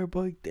vampire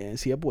bug, damn,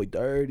 see, that boy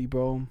dirty,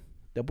 bro.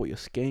 That boy a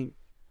skank.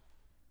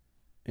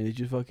 And it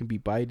just fucking be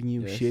biting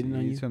you, shitting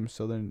on you. From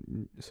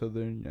southern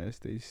United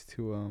States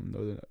to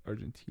northern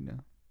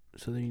Argentina.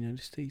 Southern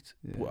United States.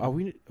 Yeah. Well, are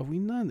we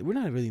not? We're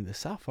not really in the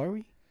South, are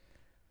we?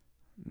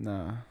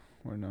 Nah,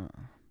 we're not.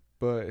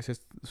 But it's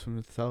just from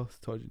the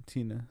south to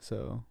Argentina,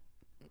 so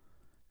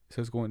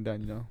it's going down,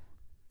 you know.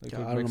 Like, I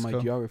like don't know Mexico.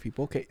 my geography,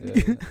 but okay.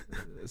 Yeah.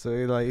 So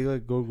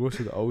it goes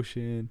to the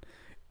ocean,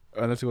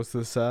 unless it goes to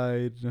the side.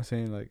 You know what I'm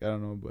saying? Like, I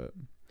don't know, but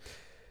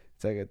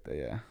it's like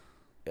yeah.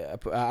 Yeah,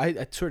 but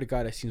I swear to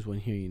God, I seen one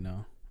here,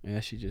 and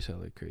that shit just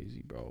hella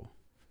crazy, bro.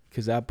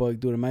 Cause that bug,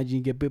 dude, imagine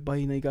you get bit by,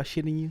 you got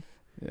shit in you.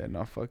 Yeah,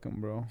 not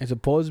fucking, bro. And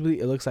supposedly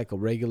it looks like a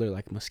regular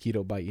like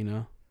mosquito bite,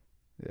 Yeah.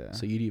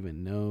 So you don't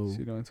even know. So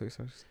you don't until it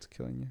starts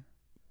killing you.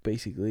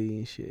 Basically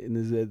and shit.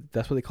 And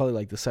that's what they call it,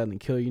 like the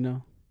silent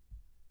killer,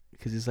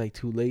 because it's like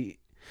too late.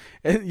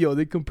 And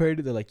they compared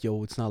it. They're like,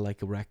 it's not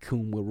like a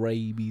raccoon with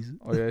rabies.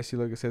 Oh yeah, see,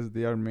 look, it says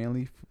they are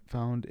mainly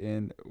found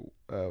in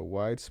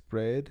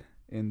widespread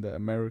in the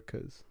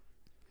Americas.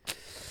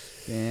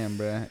 Damn,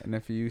 bruh. And a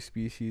few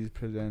species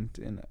present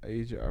in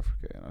Asia,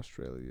 Africa, and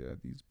Australia.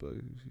 These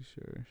bugs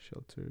share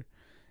shelter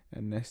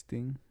and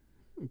nesting.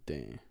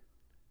 Damn.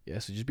 Yeah,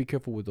 so just be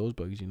careful with those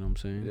bugs. You know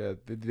what I'm saying?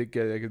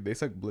 Yeah, they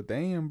suck blood.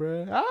 Damn,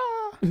 bruh.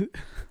 Ah,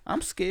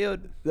 I'm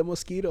scared. The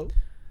mosquito.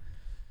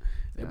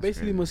 That's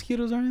Basically, crazy.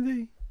 mosquitoes, aren't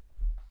they?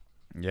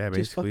 Yeah,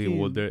 Just basically.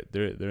 Well, fucking-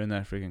 they're in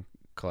that freaking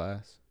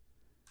class.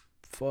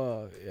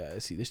 Fuck. Yeah,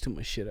 see, there's too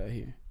much shit out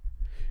here.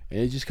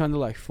 And it's just kind of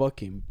like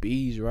fucking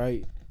bees,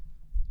 right?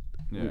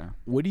 Yeah.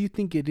 What do you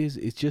think it is?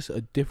 It's just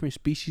a different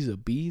species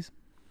of bees.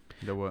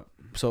 The what?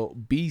 So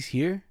bees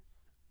here,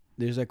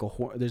 there's like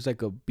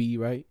a bee,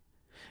 right?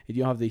 And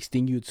you know how they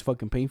sting you? It's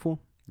fucking painful.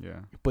 Yeah.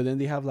 But then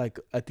they have like,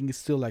 I think it's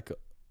still like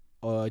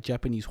a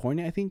Japanese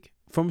hornet, I think,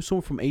 from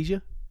someone from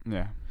Asia.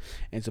 Yeah.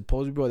 And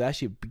supposedly, bro, that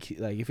shit,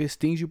 like, if it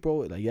stings you, bro,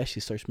 like, that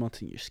shit starts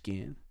melting your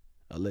skin,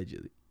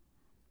 allegedly.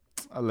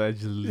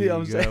 Allegedly. Yeah,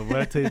 I'm saying. What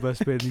I tell you about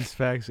spreading these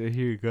facts right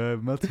here,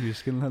 God. Melting your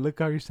skin. Look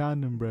how you're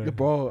sounding, bro. Yeah,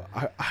 bro,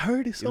 I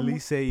heard it At somewhere.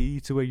 least say it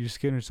eats away your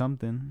skin or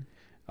something.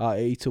 It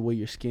eats away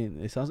your skin.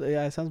 It sounds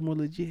more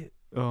legit.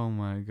 Oh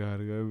my god.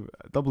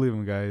 Don't believe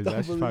him, guys. Don't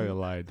That's believe probably a him.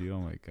 lie, dude. Oh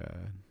my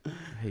god.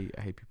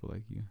 I hate people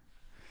like you.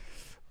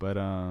 But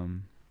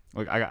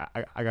look,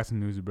 I got some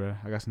news, bro.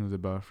 I got some news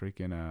about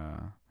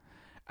freaking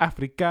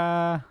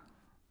Africa.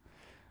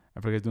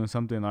 Africa's doing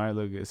something. All right,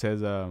 look, it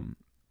says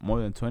more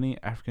than 20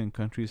 African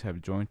countries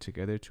have joined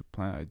together to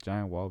plant a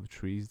giant wall of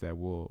trees that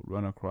will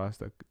run across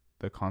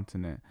the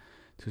continent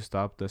to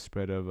stop the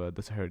spread of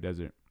the Sahara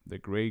Desert. The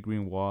Great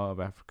Green Wall of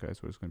Africa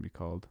is what it's going to be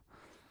called.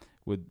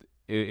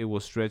 It will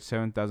stretch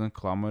 7,000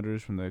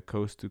 kilometers from the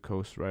coast to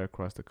coast right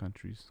across the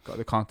countries.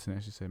 The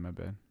continent, I should say, my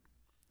bad.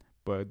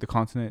 But the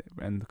continent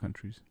and the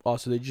countries. Oh,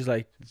 so they're just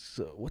like,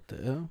 what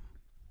the hell?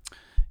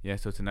 Yeah,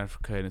 so it's in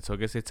Africa, and so I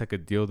guess it's like a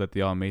deal that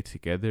they all made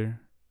together.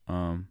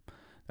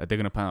 That they're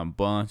gonna plant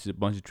a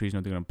bunch of trees,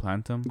 and they're gonna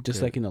plant them.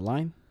 Just like in a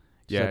line?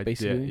 Just Yeah, like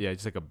basically? yeah,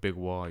 just like a big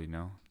wall,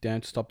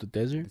 Down to stop the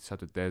desert? It's out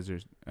the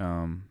desert.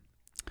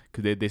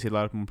 Cause they say a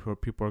lot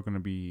of people are gonna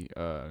be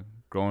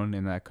growing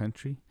in that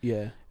country,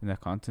 Yeah. in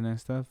that continent and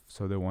stuff.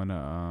 So they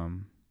wanna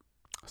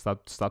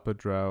stop the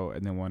drought,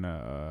 and they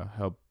wanna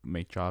help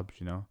make jobs,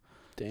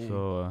 Damn.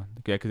 So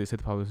yeah, cause they said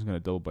the population is gonna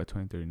double by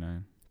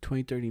 2039.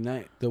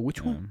 2039. The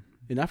which one?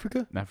 In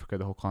Africa? In Africa,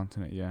 the whole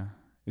continent, yeah.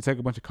 It's like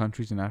a bunch of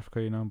countries in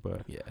Africa,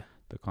 but Yeah.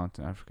 the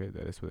continent Africa,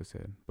 that's what they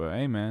said. But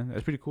hey, man,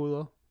 that's pretty cool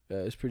though.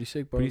 Yeah, it's pretty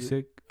sick, bro. Pretty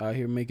sick. Out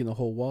here making the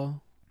whole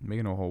wall.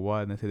 Making a whole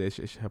lot, and they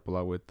say it should help a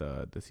lot with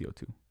the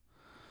CO2.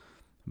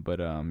 But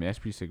yeah, it's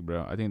pretty sick,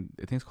 bro. I think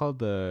it's called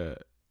the,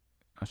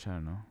 I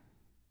don't know.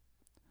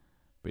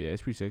 But yeah,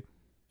 it's pretty sick.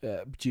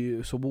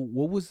 So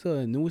what was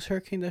the newest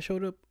hurricane that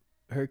showed up?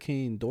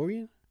 Hurricane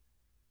Dorian?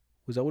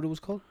 Was that what it was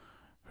called?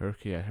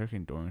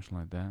 Hurricane Dorian, something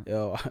like that.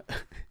 Yo,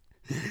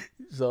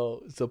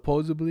 so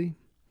supposedly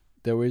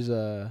there was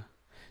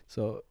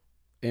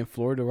in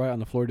Florida, right on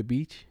the Florida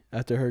beach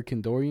after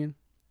Hurricane Dorian,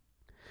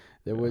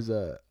 there was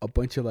a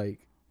bunch of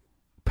like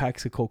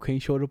packs of cocaine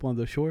showed up on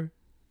the shore.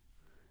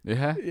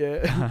 Yeah.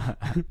 Yeah,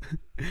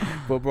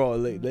 but bro,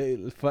 I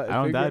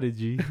don't doubt it,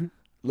 G.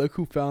 Look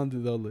who found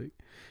it though. Like,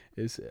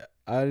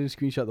 I didn't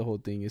screenshot the whole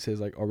thing. It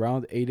says like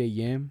around 8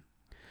 a.m.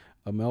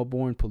 a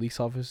Melbourne police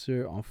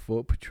officer on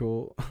foot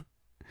patrol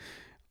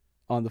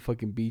on the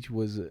fucking beach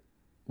was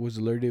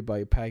alerted by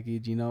a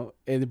package,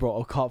 and bro,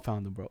 a cop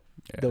found him, bro.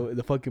 Yeah.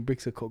 The fucking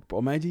bricks of coke, bro.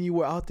 Imagine you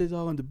were out there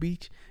dog on the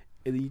beach,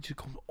 and then you just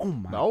come, oh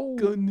my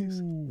goodness,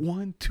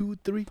 1, 2,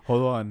 3.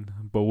 Hold on,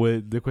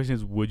 but the question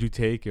is, would you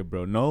take it,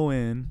 bro?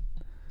 Knowing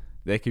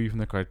that could be from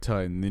the cartel,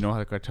 and you know how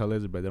the cartel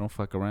is, but they don't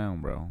fuck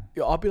around, bro.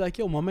 Yo, I'll be like,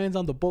 yo, my man's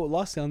on the boat,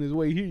 lost on his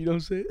way here. You know what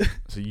I'm saying?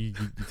 So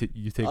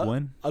you take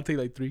one? I'll take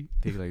like 3.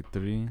 Take like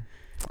 3.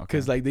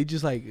 Cause like they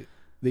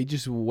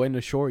just went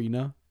ashore,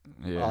 Yeah.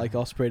 like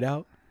all spread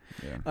out.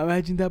 Yeah.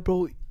 Imagine that,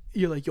 bro.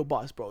 You're like, yo,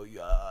 boss, bro.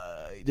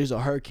 There's a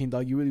hurricane,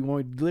 dog. You really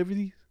want to deliver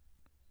these?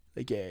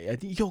 Like, yeah. I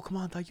think, yo, come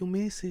on, dog. You'll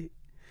miss it.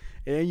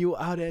 And then you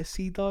out at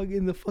sea, dog,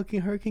 in the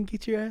fucking hurricane,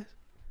 get your ass.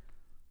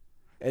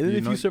 And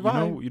then you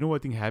survive, you know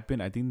what thing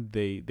happened? I think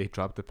they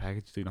dropped the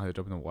package. So you know how they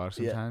drop in the water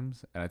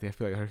sometimes, and I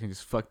feel like the hurricane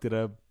just fucked it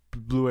up,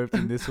 blew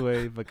everything this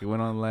way. Fucking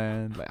went on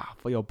land. Like,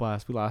 for your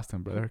boss, we lost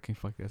him, bro. The hurricane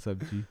fucked us up,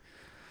 G.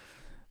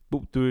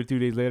 boop, 3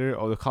 days later,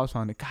 the cops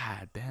found it.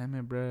 God damn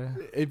it, bro.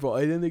 Hey, bro,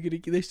 and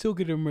then they're still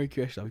gonna murk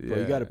your shit. Bro,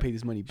 you gotta pay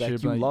this money back.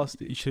 Should've You been like,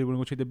 lost it. You should have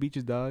go check the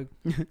beaches, dog.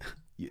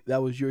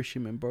 That was your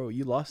shit, man, bro.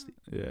 You lost it.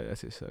 Yeah, that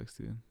shit sucks,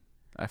 dude.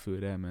 I feel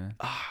that, man.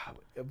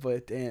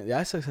 But damn,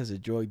 that sucks as a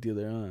drug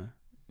dealer, huh?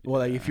 Well,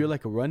 like if you're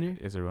like a runner,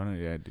 As a runner,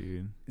 yeah,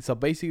 dude. so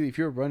basically, if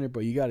you're a runner,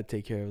 bro, you gotta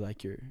take care of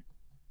like your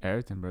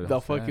Everything, bro.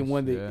 the fucking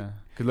one that. Yeah.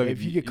 'Cause look,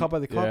 If you get caught by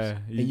the cops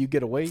and you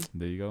get away,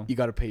 there you go. you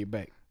gotta pay it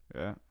back.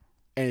 Yeah.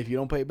 And if you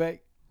don't pay it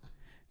back,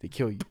 they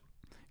kill you.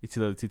 It's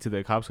either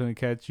the cops gonna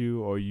catch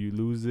you, or you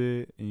lose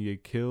it and you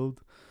get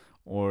killed,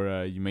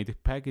 or you make the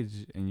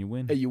package and you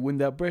win. And you win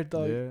that bread,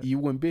 dog. Yeah. You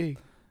win big.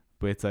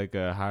 But it's like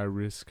a high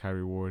risk, high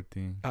reward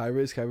thing. High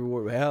risk, high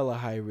reward. Hella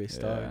high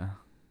risk, dog. Yeah.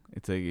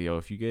 It's like, yo,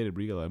 if you get it,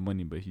 bro, you got a lot of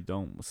money, but if you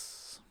don't,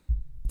 that's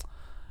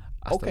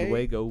Okay. the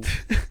way it goes.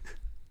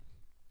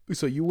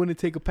 So you wouldn't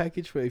take a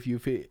package for if you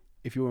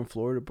were in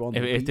Florida, bro? On the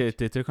If beach?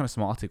 they're kind of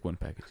small, I'll take one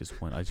package,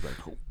 just one. I just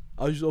like, oh.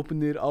 I'll just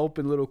open it. I'll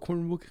open a little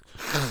corner book.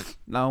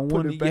 Now Put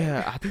one, it back.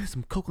 yeah, I think there's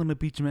some coke on the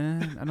beach,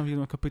 man. I know you're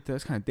gonna come pick that.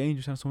 It's kind of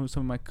dangerous. I know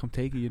someone might come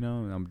take it, you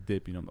know. And I'm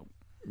dip, you know.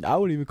 I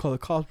wouldn't even call the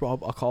cops, bro.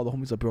 I'll call the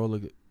homies up, bro.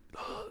 Look,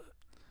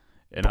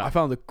 And I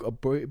found a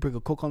brick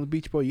of coke on the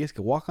beach, bro. You guys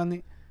can walk on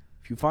it.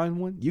 If you find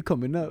one, you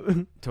coming up. to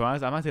be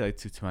honest, I might take like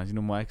 2 months. You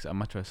know, Mike, I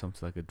might try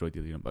something like a drug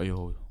dealer. You know, but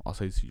yo, I'll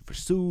say this to you for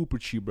super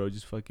cheap, bro.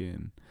 Just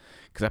fucking,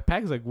 cause that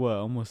pack's like what,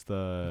 almost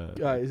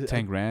is it,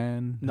 10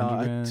 grand. No,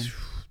 100 grand.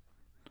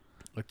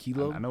 a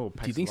kilo. I know.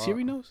 Do you think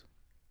Siri knows?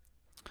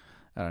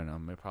 I don't know.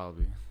 Maybe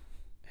probably.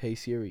 Hey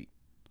Siri,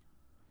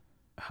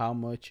 how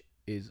much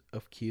is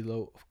a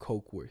kilo of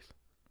coke worth?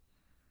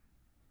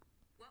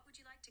 What would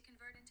you like to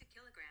convert into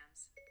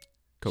kilograms?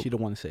 Coke. She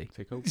don't want to say.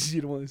 Say coke. She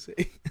don't want to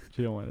say.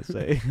 She don't want to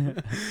say.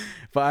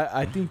 But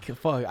I think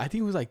I think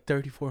it was like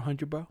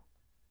 3,400, bro.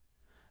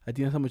 I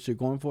think that's how much they're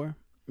going for.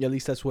 At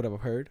least that's what I've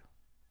heard.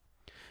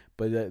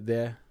 But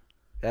that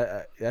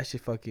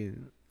shit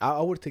fucking.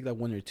 I would take like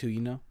 1 or 2,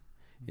 you know,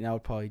 and I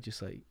would probably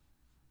just like,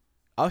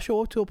 I'll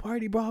show up to a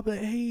party, bro. I'll be like,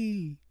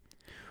 hey,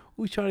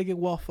 we trying to get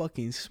well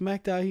fucking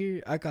smacked out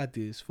here. I got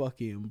this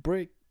fucking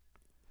brick.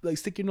 Like,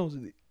 stick your nose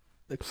in it.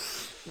 Like,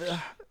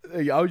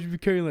 I would just be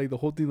carrying like the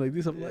whole thing like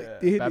this. I'm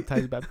like, hit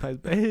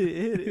baptized.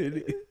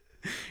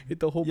 hit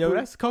the whole. Yo, brick.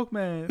 that's coke,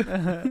 man.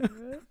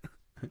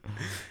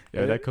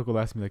 Yo, that coke will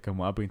last me like a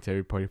month. I'll bring to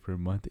every party for a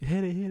month.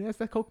 Hit it. That's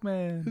that coke,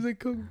 man. It's like,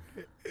 Coke.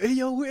 Hey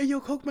yo,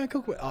 Coke man.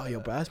 Oh yo,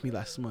 bro, that's me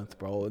last month,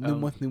 bro. New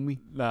month, new me.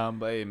 Nah,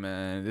 but hey,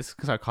 man, this is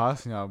start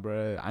costing y'all,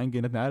 bro. I ain't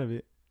getting nothing out of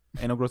it.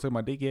 Ain't no girl sucking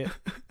my dick yet.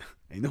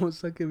 Ain't no one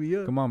sucking me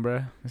up. Come on,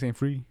 bro. This ain't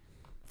free.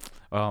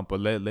 But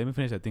let me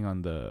finish that thing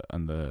on the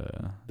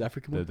The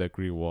African one. the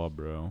Green Wall,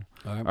 bro.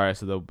 All All right,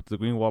 so the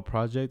Green Wall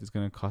project is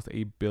gonna cost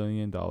 $8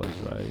 billion,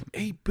 right?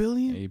 8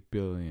 billion. $8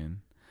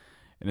 billion,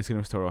 and it's gonna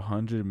restore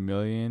 100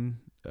 million.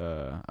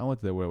 I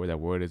don't know what where that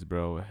word is,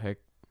 bro.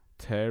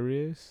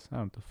 Hectares. I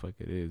don't know what the fuck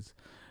it is.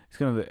 It's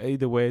gonna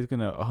either way. It's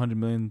gonna 100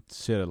 million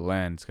shit of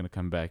land. It's gonna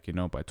come back, you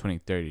know, by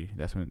 2030.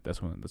 That's when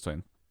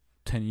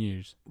 10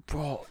 years.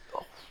 Bro.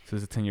 So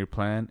it's a 10-year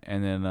plan,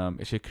 and then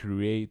it should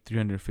create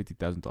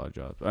 $350,000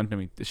 jobs. I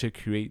mean, it should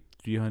create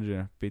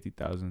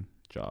 350,000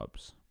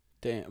 jobs.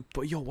 Damn.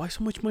 But yo, why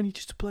so much money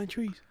just to plant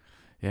trees?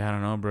 Yeah, I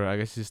don't know, bro. I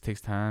guess it just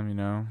takes time, you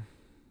know.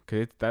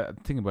 Cause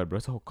think about it, bro.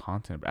 It's the whole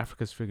continent.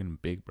 Africa's freaking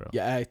big, bro.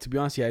 Yeah, to be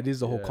honest, yeah, it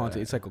is the whole Yeah.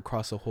 continent. It's like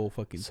across the whole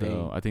fucking thing.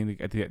 So I think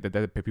that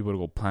people to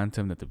go plant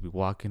them, that they'll be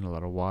walking a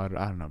lot of water.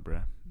 I don't know,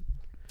 bro.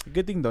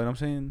 Good thing though, you know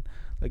what I'm saying?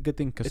 Like good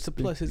thing. Cause It's a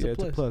plus, it's a It's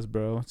a plus. plus,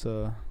 bro. It's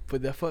a.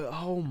 But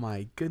oh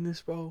my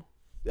goodness, bro.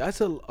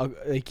 That's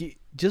like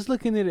just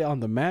looking at it on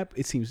the map,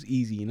 it seems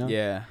easy, you know.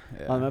 Yeah.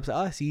 On the map, it's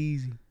like, it's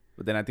easy.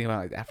 But then I think about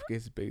like Africa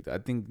is big. I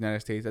think the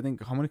United States. I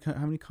think how many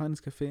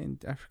continents could fit in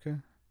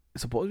Africa?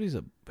 Supposedly it's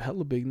a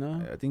hella big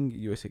now. I think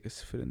USA could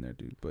fit in there,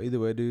 dude. But either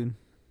way, dude.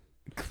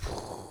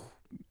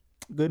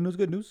 Good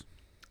news.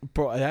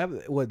 Bro,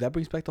 that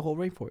brings back the whole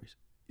rainforest.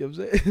 You know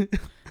what I'm saying?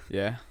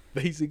 Yeah.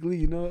 Basically,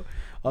 you know,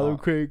 all them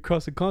create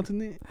across the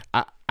continent.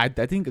 I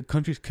think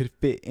countries could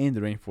fit in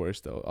the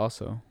rainforest though.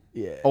 Also.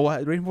 Yeah. Oh,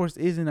 the rainforest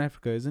is in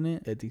Africa, isn't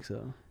it? I think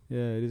so. Yeah,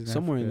 it is in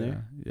Somewhere in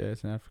Africa. Yeah,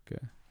 it's in Africa.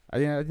 I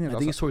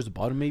think it's towards the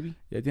bottom, maybe.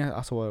 Yeah, I think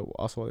that's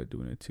also why they're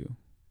doing it too.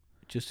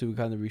 Just to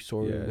kind of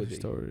restore Yeah, it.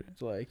 restore it.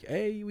 It's like,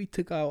 hey, we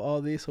took out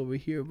all this over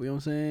here, but you know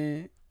what I'm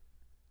saying?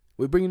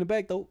 We're bringing it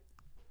back though.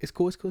 It's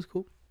cool.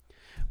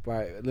 But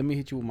alright, let me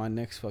hit you with my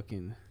next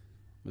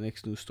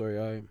news story.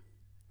 All right.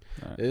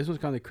 This one's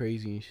kind of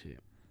crazy and shit.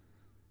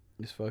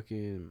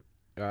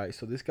 Alright,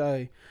 so this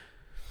guy.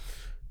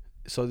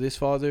 So this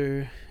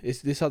father,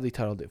 this is how they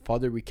titled it.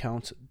 Father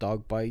recounts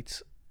dog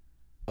bites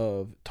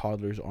of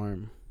toddler's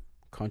arm,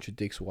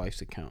 contradicts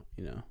wife's account.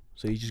 You know,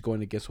 so he's just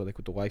going against what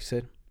the wife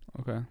said.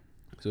 Okay.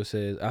 So it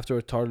says after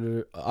a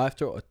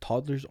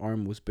toddler's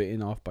arm was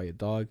bitten off by a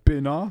dog.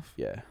 Bitten off?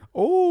 Yeah.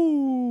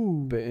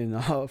 Oh. Bitten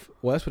off.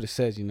 Well, that's what it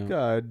says. You know.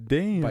 God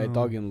damn. By a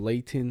dog in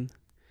Layton.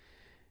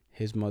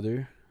 His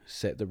mother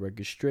set the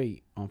record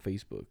straight on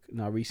Facebook.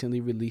 Now,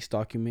 recently released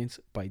documents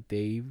by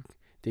Dade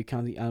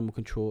County Animal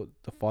Control,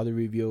 the father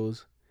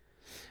reveals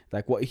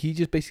Like what he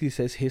just basically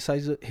says his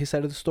side of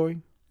the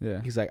story.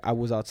 Yeah. He's like, I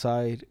was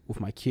outside with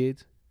my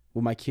kid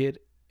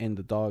and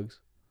the dogs,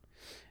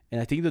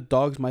 and I think the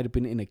dogs might have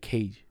been in a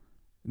cage.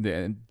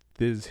 And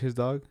this is his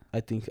dog. I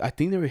think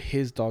they were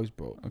his dogs,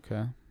 bro.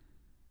 Okay.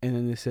 And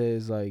then it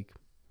says like,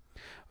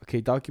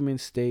 okay,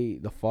 documents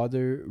state the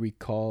father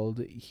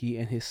recalled he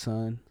and his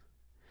son,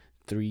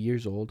 3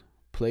 years old,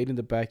 played in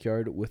the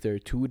backyard with their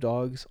 2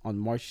 dogs on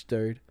March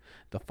 3rd.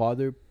 The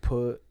father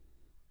put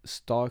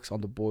socks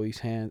on the boy's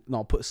hand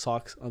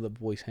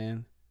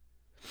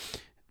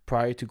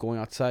prior to going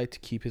outside to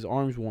keep his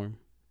arms warm.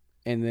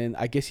 And then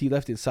I guess he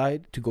left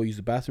inside to go use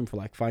the bathroom for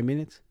like 5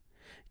 minutes.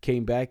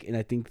 Came back, and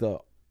I think the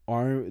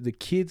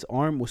kid's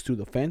arm was through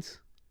the fence.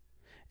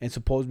 And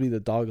supposedly the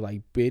dog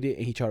like bit it,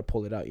 and he tried to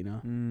pull it out, you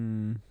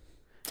know.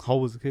 How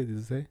old was the kid, did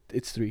it say?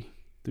 It's 3.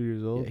 3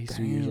 years old? Yeah, he's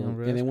 3 years old.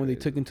 Bro, and then when they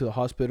took him to the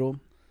hospital,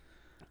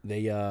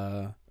 they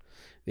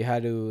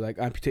had to like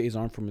amputate his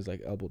arm from his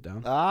like elbow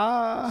down. So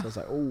I was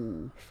like,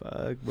 oh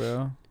fuck,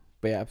 bro.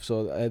 But yeah,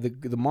 so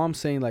the mom's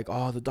saying like,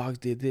 oh, the dogs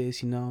did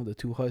this, you know, the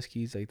 2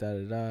 huskies, like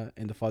da,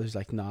 and the father's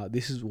like, nah,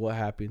 this is what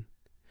happened.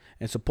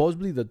 And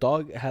supposedly the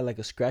dog had like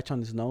a scratch on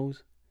his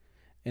nose,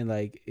 and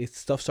like its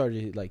stuff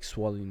started like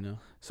swelling, you know.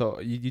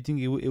 So you think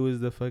it was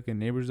the fucking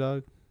neighbor's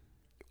dog?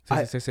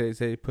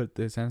 Say put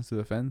his hands to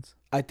the fence.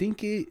 I think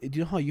do you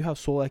know how you have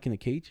Solak in a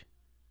cage?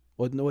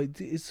 Or no, it's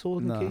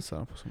Solak in a cage.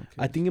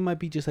 I think it might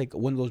be just like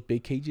one of those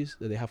big cages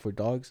that they have for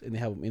dogs, and they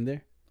have them in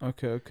there.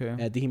 Okay.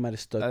 And I think he might have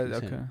stuck his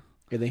hand.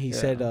 And then he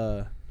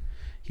said,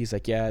 he's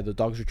like, yeah, the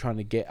dogs were trying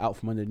to get out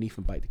from underneath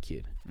and bite the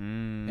kid.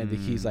 And then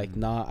he's like,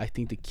 nah, I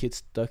think the kid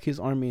stuck his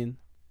arm in,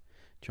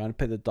 trying to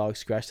pet the dog,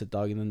 scratch the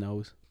dog in the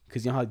nose.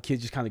 Because you know how the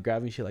kids just kind of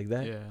grabbing shit like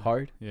that? Yeah.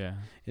 Hard? Yeah.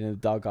 And then the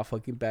dog got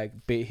fucking back,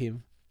 bit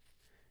him,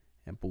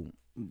 and boom.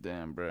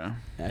 Damn, bro.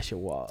 That shit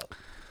wild.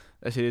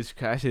 That shit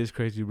is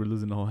crazy. We're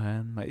losing the whole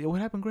hand. Like, yo,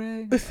 what happened,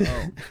 Greg?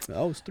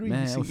 I was 3.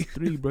 Man, I was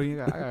 3, bro. I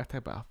got a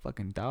type of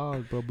fucking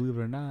dog, bro. Believe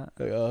it or not.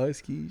 Like a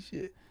husky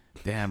shit.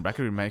 Damn, bro, I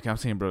could remember. I'm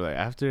saying, bro, like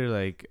after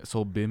like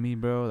Soul bit me,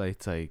 bro, like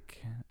it's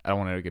like I don't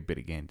want to ever get bit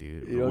again,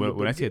 dude.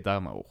 When I see a dog,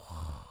 I'm like,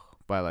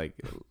 but like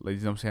you know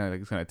what I'm saying,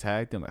 like it's gonna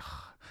attack them, like,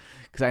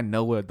 cause I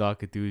know what a dog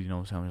could do. You know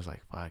what I'm saying? I'm just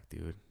like, fuck,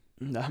 dude.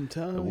 I'm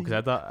telling you. Cause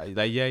I thought,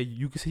 like, yeah,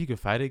 you could say you could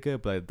fight it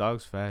good, but like,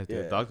 dog's fast.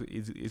 Yeah. Dog,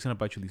 it's gonna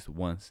bite you at least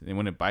once, and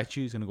when it bites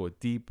you, it's gonna go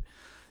deep.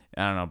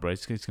 I don't know, bro.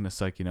 It's gonna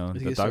suck, you know.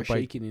 The dog bite,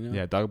 shaking, you know?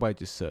 Yeah, dog bite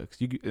just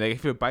sucks. Like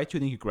if it bites you,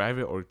 then you grab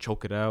it or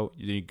choke it out.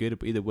 Then you're good.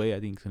 But either way,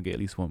 I think it's gonna get at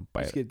least one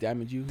bite. It's gonna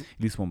damage you.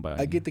 At least one bite.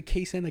 I get the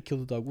case and I kill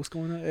the dog. What's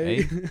going on?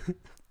 Hey.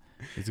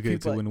 It's a good.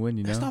 It's a win-win,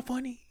 you know. That's not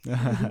funny. You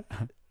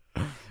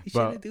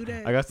shouldn't do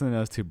that. I got something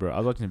else too, bro. I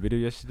was watching a video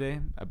yesterday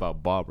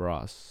about Bob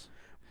Ross.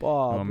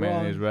 Bob,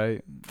 man is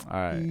right. All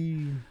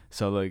right.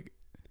 So like,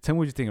 tell me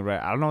what you think. Right?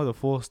 I don't know the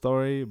full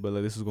story, but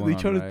like this is going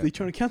on. They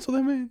trying to cancel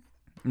that man.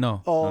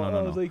 No. Oh, no.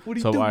 I was like, what are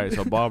you doing? So, all right,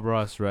 so Bob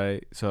Ross,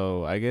 right?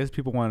 So, I guess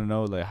people want to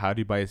know, like, how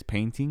do you buy his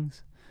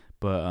paintings?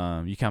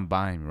 But you can't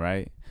buy him,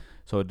 right?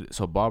 So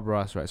Bob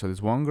Ross, right? So,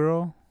 there's one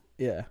girl.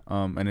 Yeah.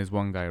 And there's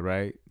one guy,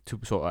 right?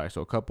 So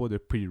a couple, they're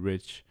pretty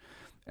rich.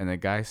 And the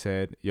guy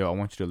said, yo, I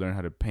want you to learn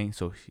how to paint.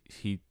 So,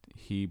 he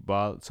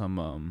bought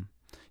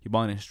he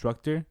bought an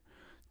instructor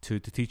to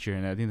teach her.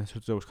 And I think the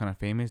instructor was kind of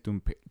famous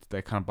doing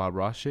that kind of Bob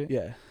Ross shit.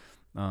 Yeah.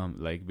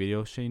 Like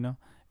video shit, you know?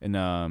 And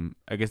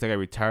I guess that guy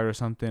retired or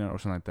something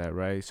like that,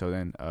 right? So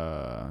then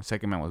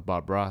second man was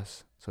Bob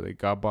Ross. So they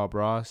got Bob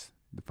Ross.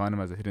 They found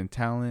him as a hidden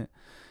talent.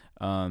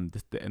 And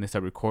they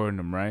started recording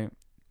him, right?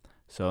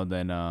 So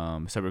then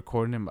started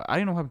recording him. I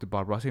didn't know what happened to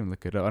Bob Ross. I didn't even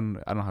look it up. I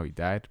don't know how he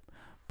died.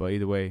 But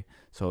either way,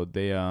 so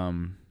they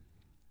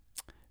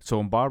so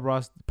when Bob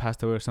Ross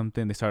passed away or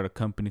something, they started a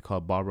company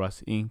called Bob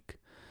Ross Inc.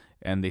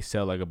 And they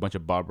sell like a bunch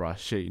of Bob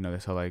Ross shit. You know, they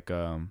sell like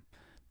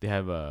they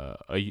have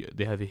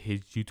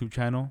his YouTube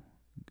channel.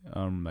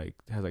 Like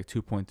has like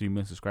 2.3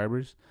 million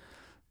subscribers,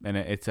 and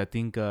it's I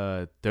think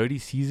 30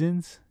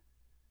 seasons,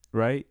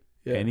 right?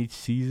 Yeah. And each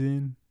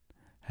season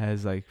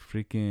has like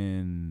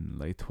freaking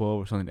like 12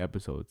 or something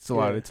episodes. It's a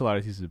lot. It's a lot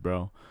of seasons,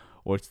 bro.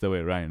 Or it's the way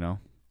around, you know.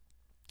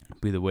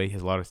 But either way, he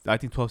has a lot of. I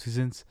think 12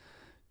 seasons,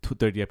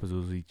 30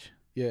 episodes each.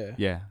 Yeah.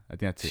 Yeah, I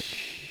think that's it.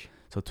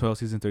 So 12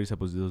 seasons, 30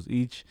 episodes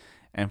each,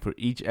 and for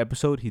each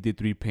episode, he did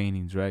 3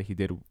 paintings, right? He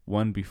did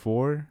one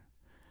before,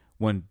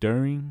 one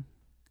during,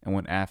 and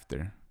one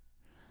after.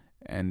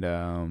 And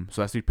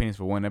so that's 3 paintings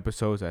for one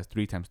episode. So that's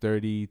 3 times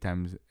 30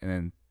 times,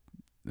 and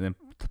then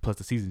plus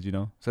the seasons, you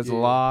know. So that's a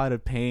lot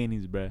of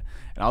paintings, bro.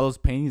 And all those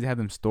paintings, they have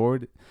them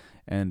stored,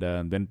 and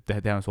then they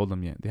haven't sold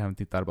them yet. They haven't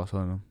thought about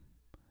selling them.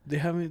 They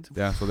haven't.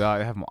 Yeah, so they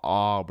have them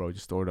all, bro.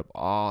 Just stored up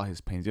all his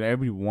paintings. You know,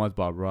 everybody wants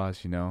Bob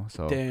Ross, you know.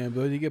 So damn,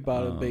 bro, you get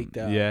bottom baked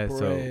out. Yeah, bread,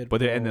 so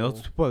but and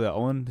those people that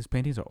own his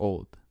paintings are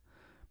old.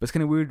 But it's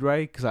kind of weird,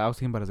 right? Because I was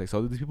thinking about it, like,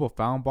 so these people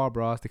found Bob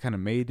Ross. They kind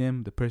of made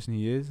him the person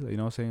he is. You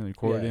know what I'm saying?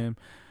 Recorded him.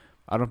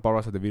 I don't know if Bob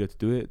Ross had the idea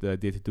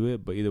to do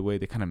it, but either way,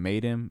 they kind of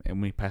made him, and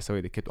when he passed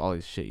away, they kept all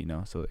his shit, you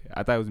know. So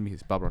I thought it was gonna be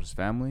Bob Ross's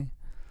family,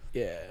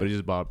 yeah. But it's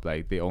just Bob,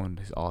 like they own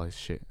all his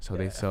shit. So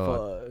they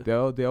sell, they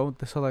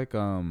sell like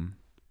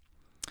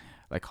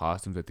like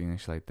costumes, I think, and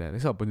shit like that. They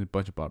sell a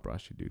bunch of Bob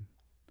Ross shit, dude.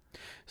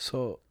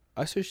 So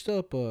I searched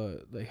up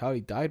like how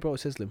he died, bro. It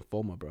says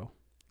lymphoma, bro.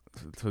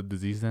 So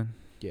disease then.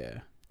 Yeah,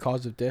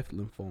 cause of death,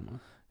 lymphoma.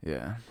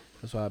 Yeah.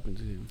 That's what happened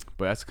to him.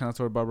 But that's the kind of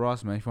story of Bob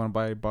Ross, man. If you want to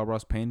buy Bob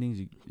Ross paintings,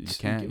 you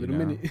can't. Give it you a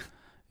know? minute.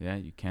 Yeah,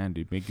 you can,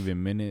 dude. Make give it a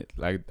minute.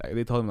 Like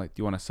they told him, like,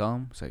 do you want to sell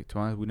them? It's like, to be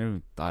honest, we never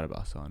even thought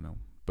about selling them.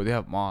 But they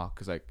have them all,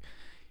 cause like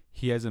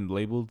he has them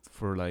labeled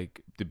for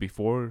like the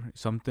before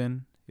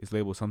something. It's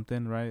labeled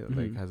something, right?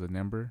 Like Mhm. has a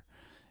number,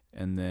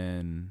 and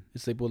then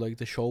It's labeled like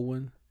the show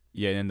one.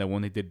 yeah, and the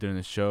one they did during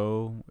the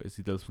show is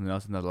he does something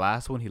else. And the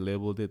last one he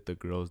labeled it the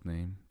girl's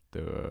name,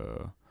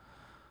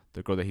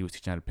 the girl that he was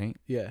teaching how to paint.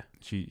 Yeah.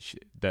 She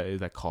that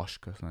is like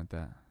Koshka, something like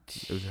that.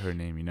 It was her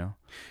name, you know.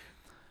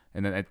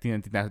 And then I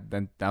think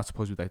that's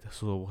supposed to be like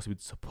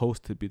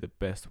supposed to be the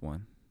best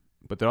one,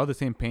 but they're all the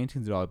same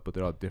paintings. They're all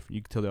different.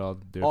 You can tell they're all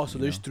different. Also,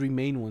 you there's know? 3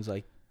 main ones.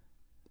 Like,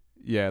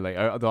 Yeah, like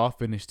they're all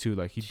finished too.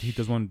 Like he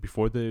does one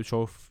before the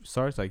show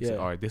starts. Like, he's like,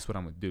 Yeah. all right, this is what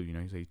I'm gonna do. You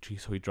know, he's like,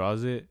 so he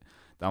draws it.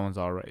 That one's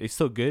all right. It's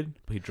still good,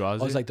 but he draws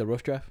oh, it. it's like the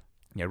rough draft.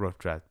 Yeah, rough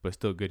draft, but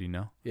still good. You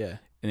know. Yeah.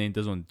 And then he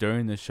does one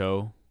during the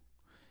show,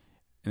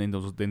 and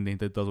then he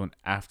does one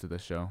after the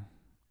show.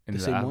 And The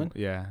same after, one?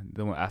 Yeah,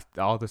 the one after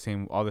all the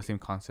same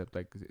concept.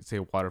 Like say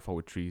a waterfall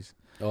with trees,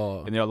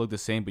 Oh, and they all look the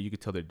same, but you could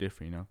tell they're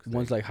different. You know, 'cause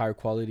one's like higher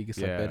quality, gets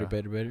like Yeah.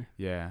 better.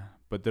 yeah,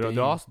 but they're Damn.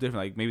 also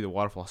different. Like maybe the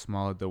waterfall's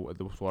smaller, the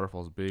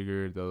waterfall's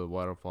bigger, the other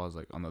waterfall's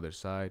like on the other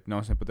side. You know what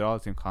I'm saying? But they're all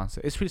the same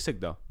concept. It's pretty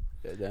sick though.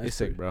 Yeah, that's It's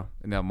sick, bro.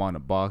 And they have them all in a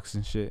box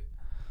and shit.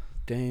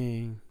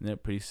 Dang. And they're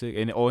pretty sick.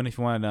 And and if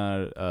you want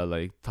to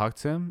like talk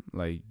to them,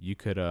 like you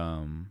could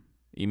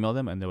email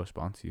them and they'll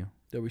respond to you.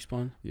 They'll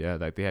respond. Yeah,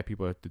 like they have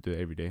people to do it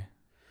every day.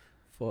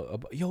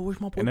 Yo,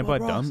 where's my boy? And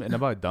Bob about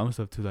Ross? dumb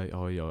stuff too, like,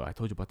 oh yo, I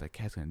told you about that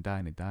cat's gonna die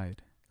and it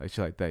died. Like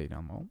shit like that, you know.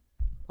 I'm like,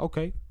 oh,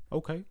 okay.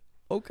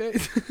 Okay.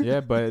 Yeah,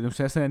 but I'm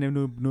saying I never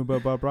knew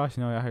about Bob Ross,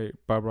 you know, I heard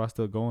Bob Ross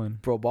still going.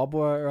 Bro, Bob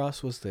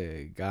Ross was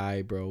the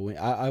guy, bro. When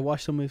I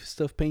watched some of his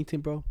stuff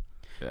painting, bro.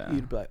 Yeah.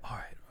 You'd be like, all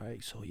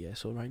right.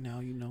 So right now,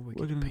 you know, we're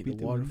gonna paint the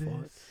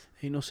waterfall.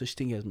 Ain't no such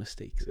thing as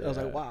mistakes. I was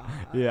like, wow.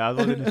 Yeah, I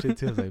was watching this shit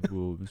too. I was like,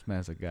 boo, this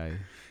man's a guy.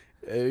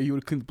 You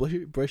would clean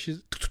the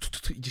brushes.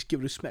 You just give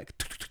it a smack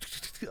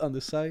on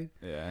the side.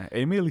 Yeah,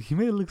 and he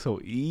made it look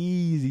so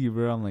easy,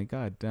 bro. I'm like,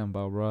 god damn,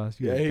 Bob Ross.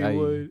 Yeah, he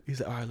would. He's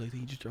like, all right, look,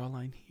 you just draw a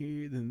line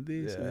here, then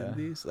this, and then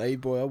Yeah. this.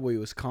 Like, boy, that boy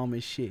was calm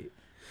as shit.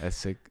 That's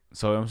sick.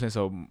 So I'm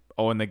saying,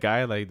 and the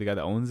guy that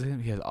owns him,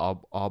 he has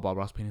all Bob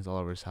Ross paintings all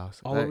over his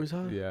house. All over his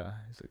house? Yeah.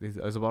 Is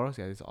it Bob Ross?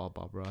 Yeah, it's all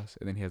Bob Ross.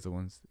 And then he has the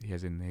ones he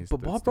has in his.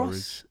 But the Bob storage.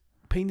 Ross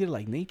painted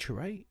like nature,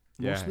 right?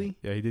 Yeah, Mostly.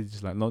 yeah, he did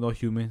just like no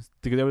humans.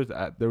 Because they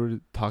were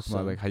talking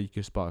about So- like how you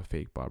could spot a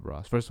fake Bob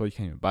Ross. First of all, you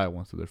can't even buy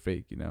one, so they're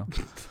fake, you know.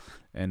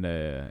 and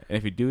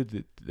if you do,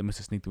 they must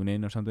have sneaked one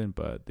in or something.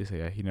 But they say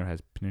yeah, he never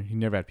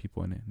had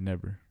people in it,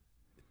 never.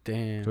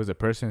 Damn. So it's a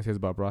person that says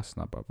Bob Ross, it's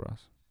not Bob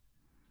Ross.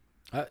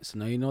 So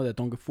now you know that.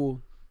 Don't get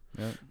fooled.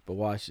 Yeah. But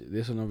watch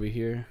this one over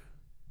here.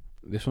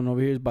 This one over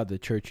here is about the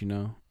church, you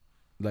know,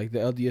 like the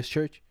LDS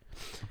church.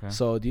 Okay.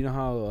 So do you know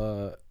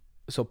how?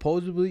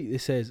 Supposedly it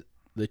says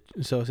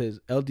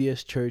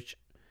LDS church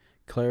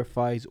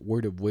clarifies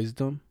word of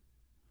wisdom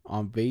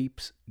on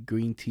vapes,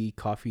 green tea,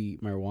 coffee,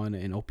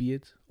 marijuana, and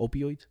opioids.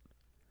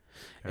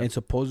 Yep. And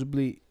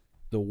supposedly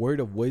the word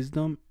of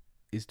wisdom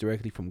is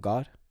directly from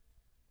God.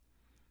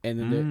 And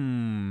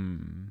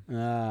then you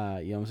know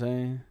what I'm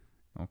saying?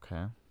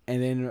 Okay.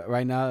 And then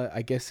right now,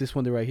 I guess this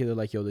one right here, they're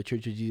like, yo, the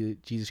Church of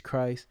Jesus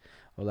Christ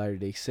of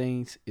Latter-day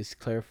Saints is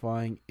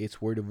clarifying its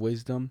word of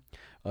wisdom,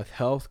 a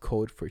health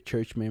code for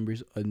church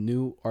members, a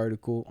new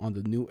article on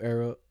the new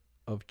era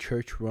of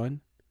church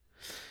run.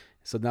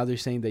 So now they're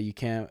saying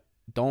that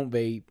don't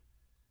vape.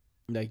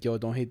 Like, yo,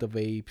 don't hate the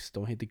vapes,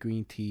 don't hate the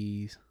green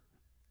teas.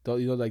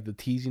 Don't, like the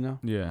teas,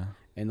 Yeah.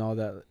 and all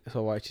that.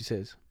 So watch, she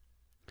says,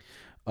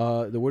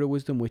 the word of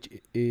wisdom,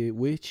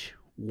 which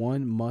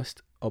one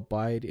must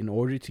abide in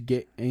order to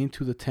get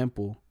into the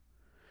temple,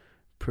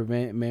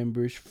 prevent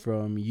members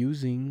from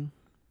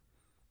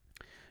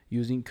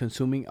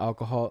consuming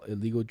alcohol,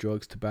 illegal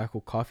drugs, tobacco,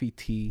 coffee,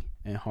 tea,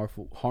 and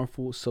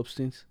harmful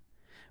substance.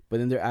 But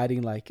then they're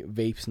adding like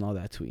vapes and all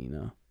that to it,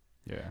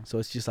 Yeah. So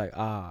it's just like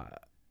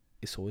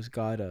so it's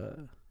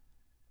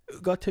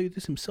God tell you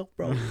this himself,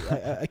 bro.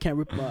 I can't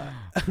rip my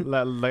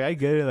like I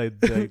get it, like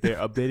they're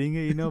updating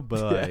it,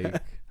 but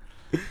like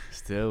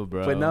still,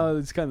 bro. But now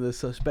it's kind of the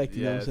suspect,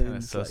 you know what I'm saying? Kind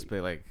of It's like-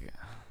 suspect, like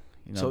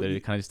So they're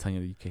you- kind of just telling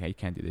you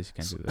can't do this,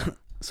 you can't do that.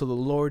 So the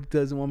Lord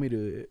doesn't want me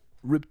to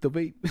rip the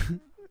vape.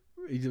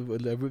 He just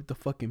rip the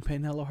fucking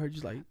pen hella hard,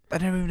 just like,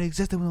 That never even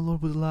existed when the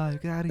Lord was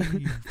alive. Get out of here,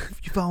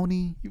 you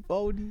phony. you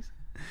phonies.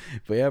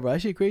 But yeah, bro,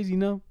 that shit crazy,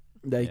 Like,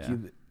 Yeah.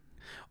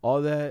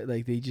 all that,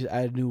 like, they just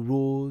added new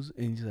rules,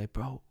 and just like,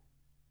 bro,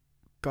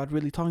 God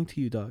really talking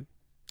to you, dog.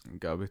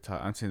 God be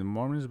taught. I'm saying the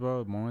Mormons,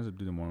 bro. Mormons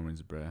do the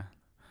Mormons, bro.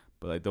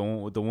 But like the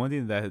one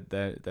thing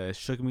that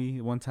shook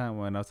me one time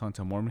when I was talking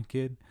to a Mormon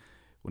kid,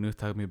 when he was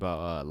talking to me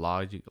about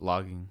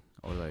logging,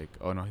 or like,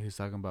 oh no, he was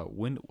talking about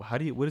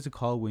what is it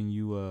called when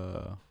you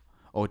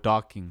Oh,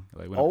 docking.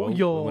 Like when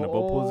Oh, when a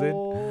boat pulls in.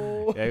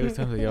 yo. Yeah, he was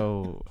telling me,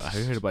 yo, have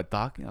you heard about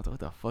docking? I was like, what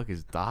the fuck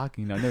is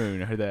docking? I've never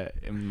even heard that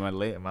in my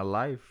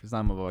life. It's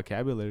not my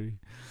vocabulary.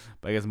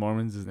 But I guess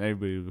Mormons is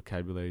everybody's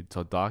vocabulary.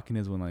 So docking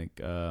is when like,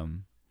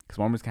 because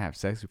Mormons can't have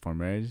sex before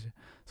marriage.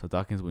 So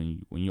docking is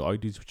when you all you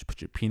do is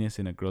put your penis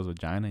in a girl's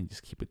vagina and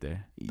just keep it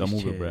there. Don't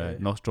move it, bro.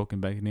 No stroking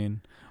back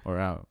in or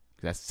out.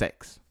 That's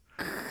sex.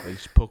 Like,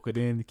 just poke it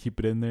in, keep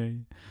it in there.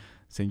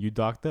 Saying you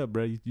docked up,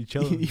 bro. You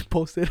chilling. You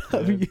posted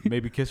up. Yeah,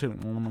 maybe kiss her.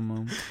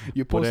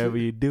 You posted. Whatever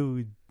you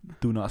do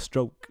not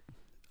stroke.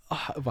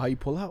 How you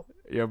pull out?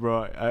 Yeah,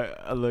 bro.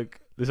 I look.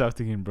 This is what I was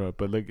thinking, bro.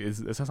 But look,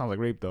 it sounds like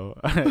rape, though.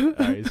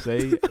 Alright, say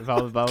if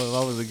I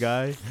was a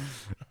guy,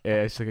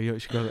 yeah, she's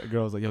like, yo,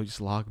 girl was like, yo, just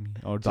lock me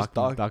or dock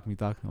me.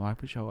 Oh, I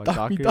pretty sure I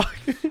dock her.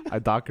 I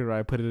dock her.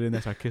 I put it in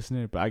there, start kissing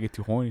her. But I get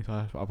too horny, so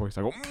I probably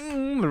start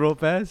going real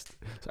fast.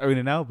 So I in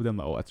and out, but then I'm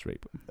like, oh, that's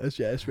rape. That's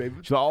rape.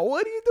 She's like, oh,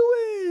 what are you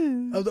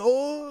doing? I was like,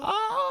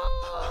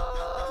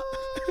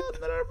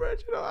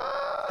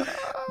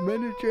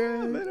 miniature.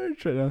 You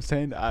know what I'm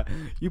saying?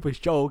 You for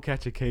sure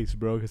catch a case,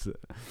 bro. Cause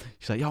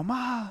she's like, yo,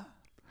 ma,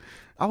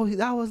 I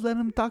was letting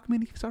him dock me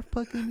and he start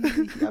fucking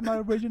me. I'm not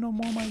original,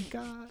 oh my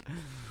god.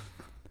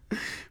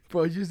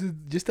 Bro, just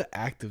the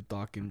act of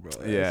docking, bro.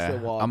 That's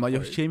Yeah, so I'm like,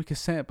 yo, she gave me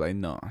consent, but like,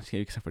 no, she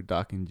gave me consent for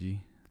docking,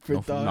 G. For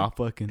No, not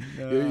fucking.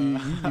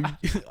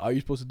 All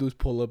you're supposed to do is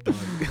pull up, dog.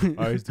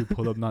 I always do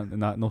pull up,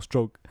 not no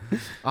stroke.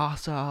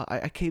 Sir,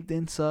 I caved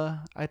in, sir.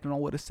 I don't know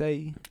what to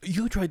say.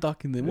 You try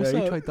docking them. Yeah, What's you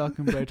up? tried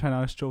docking, but I try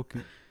not to stroke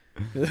it.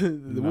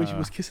 The way she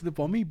was kissing up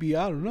on me,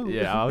 I don't know.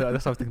 Yeah,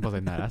 that's what I was thinking about. I was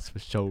like, nah, that's for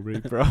sure,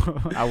 rape, bro.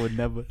 I would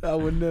never. I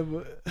would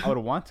never. I would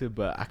want to,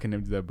 but I can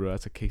never do that, bro.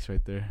 That's a case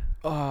right there.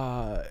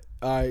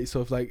 Alright.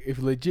 So if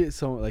legit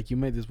someone like you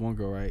met this one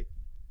girl, right?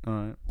 All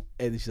right.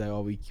 And then she's like,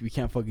 oh, we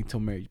can't fucking till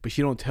marriage, but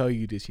she don't tell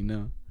you this, you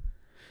know.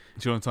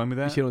 She don't tell me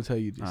that. She don't tell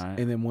you this. Alright.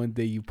 And then one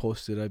day you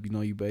post it up, you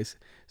know, you guys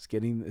it's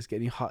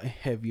getting hot and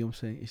heavy. You know what I'm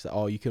saying? It's like,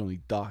 oh, you can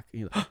only dock.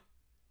 And you're like,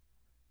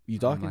 you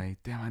docking? I'm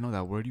like, damn, I know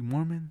that word. You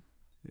Mormon?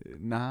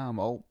 Nah, I'm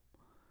old.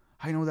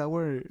 I know that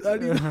word. I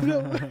didn't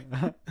know.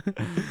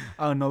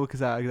 I don't know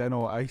because I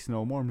know I used to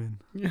know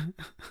Mormon.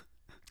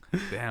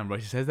 Damn, bro.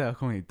 She says that I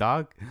call me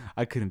dog.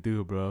 I couldn't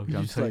do it, bro.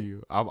 I'm telling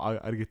you,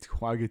 I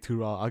get too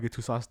raw. I get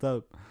too sauced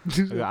up.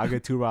 I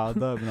get too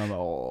riled up, and I'm like,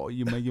 oh,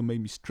 you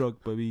made me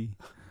struck, baby.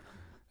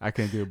 I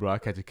can't do it, bro. I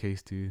catch a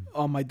case, dude.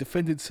 My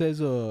defendant says,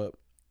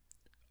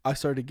 I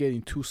started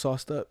getting too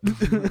sauced up.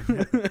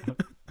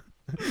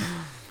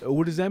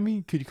 What does that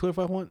mean? Could you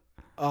clarify one?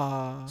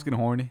 It's getting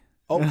horny.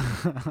 Oh.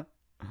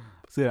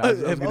 See, I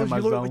was getting in my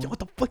zone. What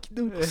the fuck you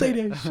doing? Say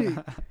that shit.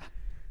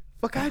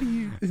 Fuck out of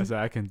here. That's what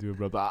I can do,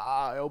 bro.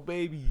 But, yo,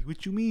 baby,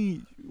 what you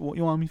mean?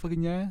 You want me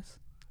fucking your ass?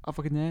 I'll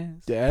fucking your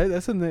ass. Yeah,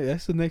 that's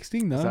the next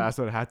thing, no? So that's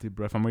what I had to,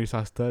 bro. If I'm already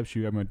sauced up,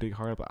 she got my dick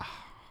hard. But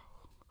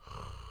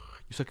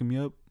you sucking me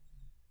up?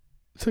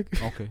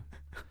 Okay.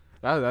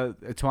 To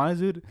be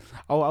honest, dude,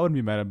 I wouldn't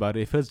be mad about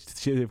it.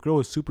 If girl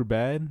was super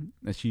bad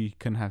and she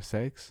couldn't have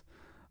sex,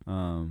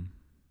 I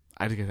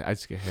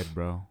just get head,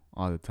 bro,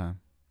 all the time.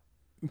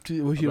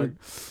 Was she like,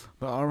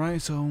 all right,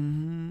 so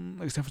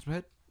like it's time for some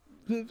head.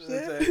 Get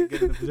in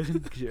the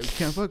position. You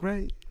can't fuck,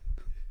 right?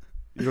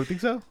 You don't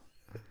think so?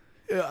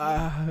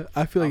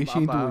 I feel like she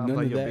ain't doing none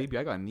like, of yo, that. baby,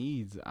 I got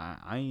needs.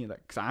 I ain't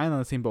like, cause I ain't on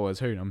the same boat as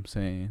her. I'm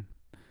saying,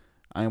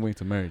 I ain't waiting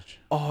to merge.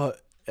 Oh,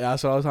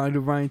 that's what I was trying to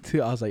do, Ryan,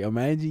 too. I was like,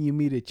 imagine you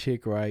meet a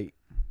chick, right?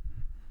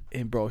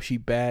 And, bro, she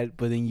bad,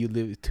 but then you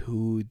live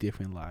two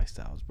different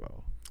lifestyles,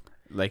 bro.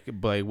 Like,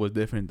 but what's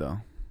different, though?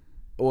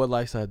 What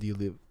lifestyle do you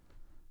live?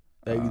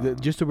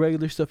 Like, just the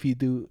regular stuff you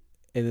do,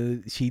 and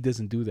then she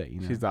doesn't do that,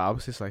 you know? She's the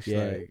opposite. Like, she's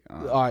like...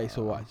 all right,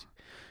 so watch.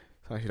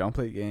 So she don't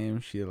play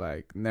games. She,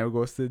 like, never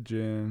goes to the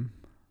gym.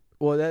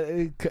 Well,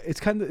 it's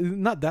kind of...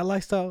 Not that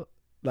lifestyle.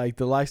 Like,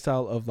 the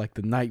lifestyle of, like,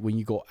 the night when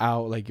you go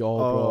out. Like, yo,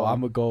 bro, I'm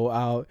going to go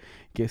out,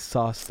 get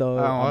sauced up.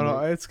 I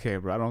don't, it's okay,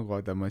 bro. I don't go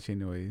out that much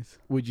anyways.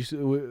 Would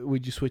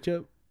you switch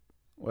up?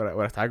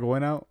 What if I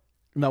going out?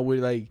 No,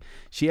 we're like,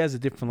 she has a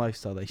different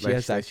lifestyle. Like,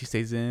 she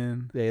stays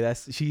in. Yeah,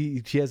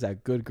 she has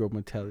that good girl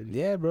mentality.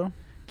 Yeah, bro.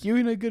 You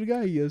ain't a good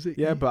guy, you know.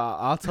 Yeah, but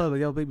I'll tell her,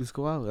 yo, baby, let's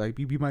go out. Like,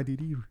 be my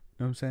DD. You know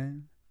what I'm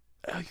saying?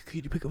 Oh,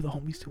 you pick up the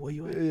homies to where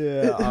you at?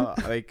 Yeah,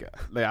 like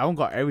I won't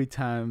go every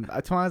time. I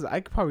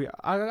could probably,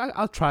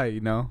 I'll try it, you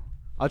know.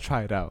 I'll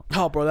try it out.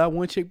 Oh, bro, that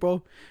one chick,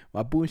 bro,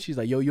 my boo, and she's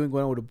like, yo, you ain't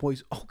going out with the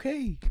boys.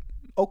 Okay.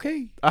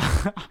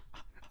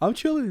 I'm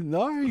chilling.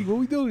 All right, what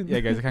we doing?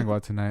 Yeah, guys, I can't go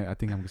out tonight. I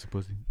think I'm just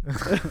supposed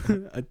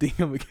to. I think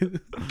I'm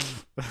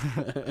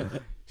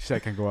gonna She said I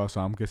can't go out,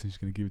 so I'm guessing she's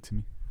gonna give it to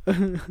me.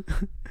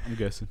 I'm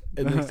guessing.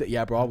 And then said,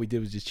 yeah, bro, all we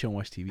did was just chill and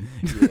watch TV.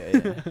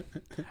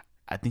 Yeah.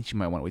 I think she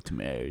might want to wait to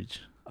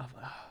marriage.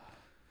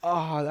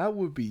 Oh, that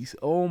would be.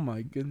 Oh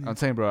my goodness. I'm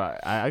saying, bro,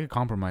 I could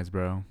compromise,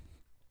 bro.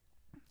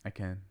 I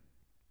can.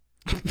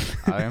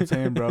 I am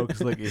saying, bro,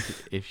 because like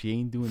if she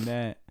ain't doing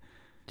that,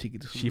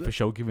 she for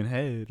sure giving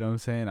head. You know what I'm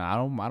saying? I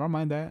don't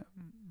mind that.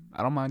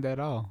 I don't mind that at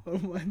all. I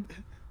don't mind that.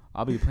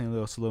 I'll be playing a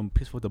little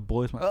piss with the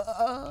boys.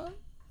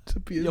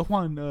 Yo,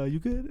 Juan, you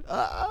good?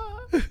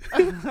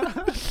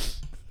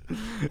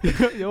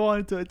 You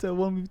want to it's a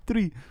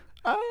 1v3.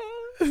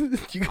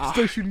 You can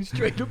start shooting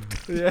straight up.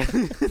 Yeah.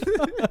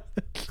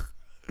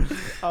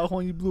 I'll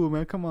hold you blue,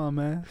 man. Come on,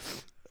 man.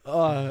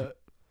 I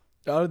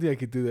don't think I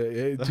could do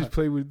that. Yeah, just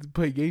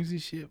play games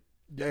and shit.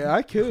 Yeah,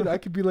 I could. I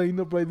could be laying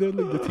up right there,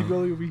 like the TV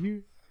over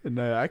here.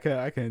 No, I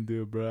can't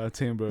do it, bro. I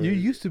tell you, bro. You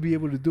used to be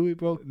able to do it,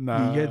 bro.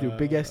 Nah. You had your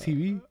big ass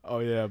TV. Oh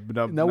yeah,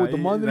 but Now with the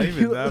monitor, not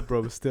even you- that,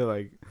 bro. But still,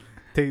 like,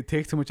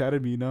 takes too much out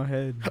of me, you know,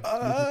 head.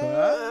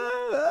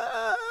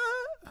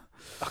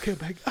 Okay,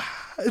 back.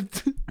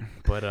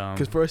 But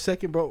Because for a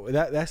second, bro,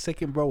 that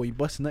second, bro, when you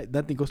bust a nut,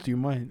 nothing goes through your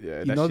mind. yeah,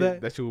 you know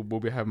shit, that shit will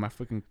be having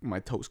my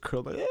toes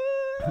curled like.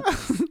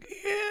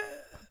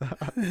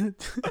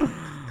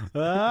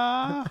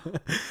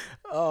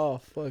 Oh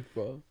fuck,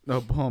 bro.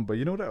 No, but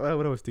you know what I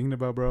was thinking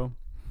about, bro?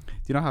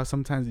 You know how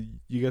sometimes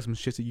you get some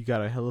shit that you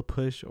got a hella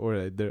push, or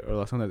like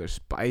something that they're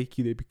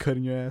spiky, they be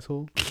cutting your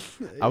asshole.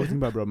 I was thinking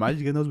about, bro, imagine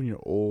you get those when you're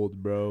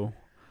old, bro.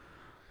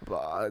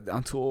 But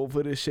I'm too old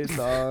for this shit,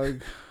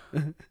 dog.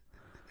 I'm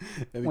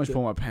gonna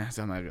pull my pants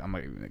down. I'm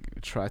not even gonna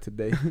try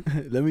today.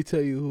 Let me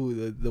tell you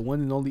who the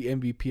one and only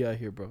MVP out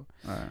here, bro.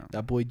 All right,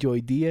 That boy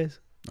Joey Diaz.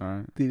 all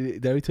right.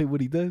 Did I already tell you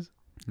what he does?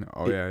 No,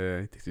 oh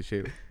yeah, he takes the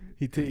shit.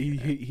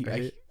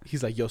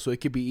 He's like, yo, so it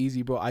could be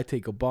easy, bro. I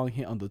take a bong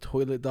hit on the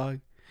toilet, dog,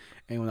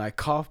 and when I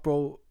cough,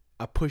 bro,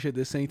 I push at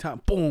the same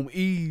time. Boom,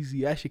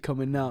 easy. That shit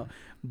coming out,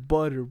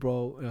 butter,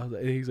 bro. And I was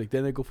like, and he's like,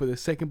 then I go for the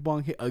second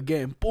bong hit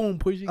again. Boom,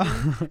 push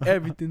again.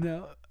 Everything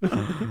out.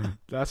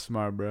 That's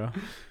smart, bro.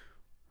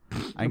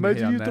 I can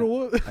Imagine you hit on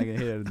throw up. that. I can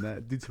hit on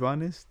that. Dude, to be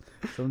honest,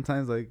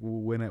 sometimes like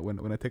when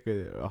I take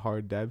a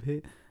hard dab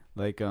hit,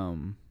 like I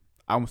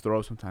almost throw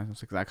up sometimes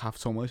because I cough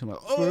so much. I'm like,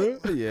 oh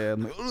yeah,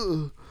 I'm like,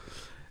 ugh.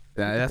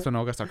 Yeah, that's when I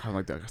gotta start coughing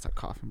like that. I gotta start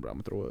coughing, bro. I'm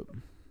gonna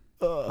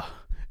throw up.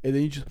 And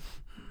then you just.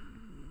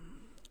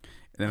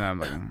 And then I'm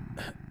like,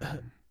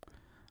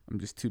 I'm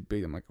just too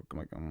big. I'm like,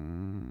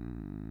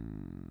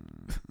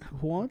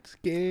 Juan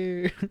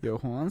scared. yo,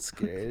 Juan,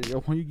 scared. Yo,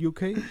 Juan, you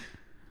okay?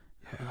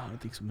 I don't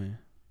think so, man.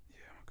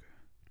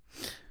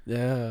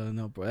 Yeah,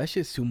 no, bro. That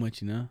shit's too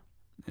much, you know?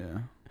 Yeah.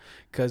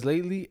 Because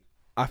lately,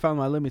 I found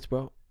my limits,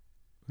 bro.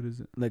 What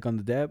is it? Like on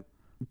the dab.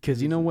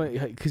 Because you know what?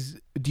 Because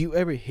do you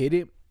ever hit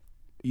it?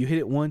 You hit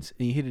it once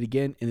and you hit it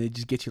again and it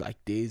just gets you like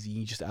dizzy.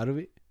 You just out of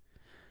it?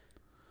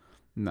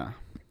 Nah.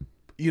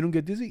 You don't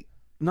get dizzy?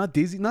 Not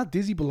dizzy,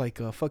 but like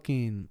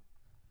fucking.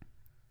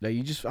 Like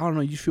you just, I don't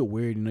know, you just feel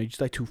weird, you know? You're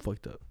just like too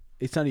fucked up.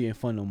 It's not even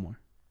fun no more.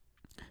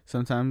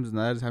 Sometimes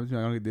that just happens to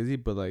me. I don't get dizzy,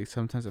 but like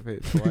sometimes I've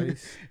hit it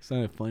twice. It's not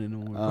even fun no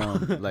more.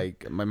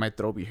 Like my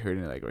throat be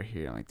hurting like right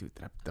here. I'm like, dude,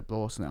 that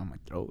blow us now on my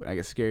throat. I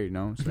get scared, you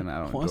know. So then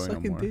I don't enjoy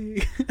it no more.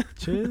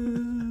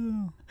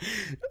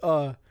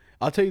 Chill.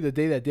 I'll tell you the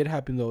day that did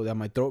happen though, that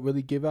my throat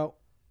really gave out.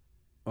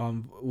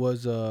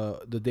 Was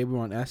the day we were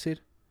on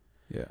acid.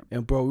 Yeah.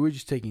 And bro, we were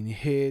just taking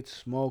hits,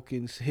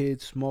 smoking,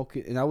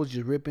 and I was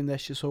just ripping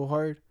that shit so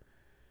hard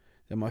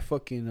that my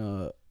fucking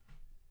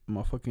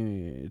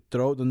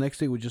throat the next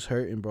day was just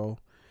hurting, bro.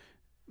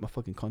 My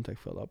fucking contact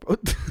fell out, bro.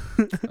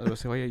 I was gonna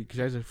say, why you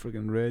guys are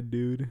freaking red,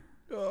 dude?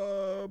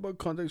 My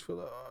contacts fell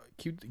out.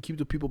 Keep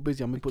the people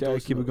busy. I'm gonna put Okay,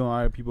 those. keep it going, all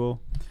right,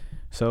 people.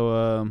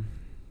 So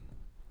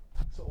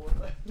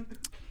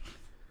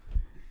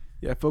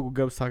yeah, fuck what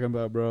Gub's talking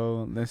about,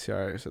 bro. Let's see.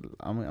 All right, so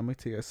I'm gonna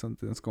tell you guys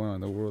something that's going on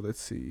in the world.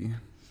 Let's see.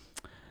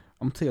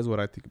 I'm gonna tell you guys what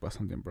I think about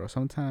something, bro.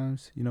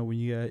 Sometimes, you know, when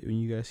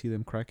you guys see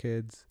them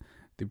crackheads,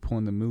 they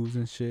pulling the moves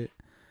and shit.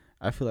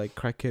 I feel like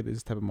crackhead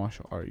is a type of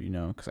martial art, you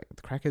know, because like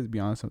the crackheads be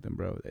on something,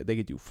 bro. They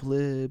can do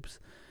flips,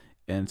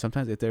 and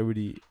sometimes if they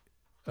really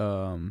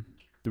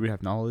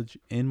have knowledge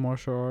in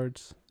martial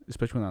arts,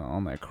 especially when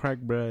on that crack,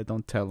 bro,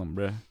 don't tell them,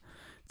 bro.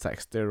 It's like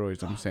steroids. You know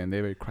what I'm saying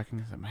they be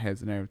cracking some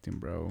heads and everything,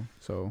 bro.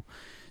 So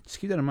just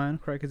keep that in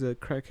mind.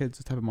 Crackhead's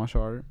a type of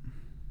martial art.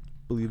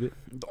 Believe it.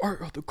 The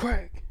art of the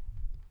crack.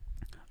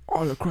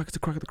 Oh, the crack is the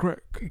crack of the crack.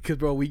 Because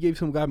bro, we gave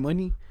some guy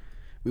money.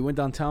 We went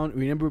downtown.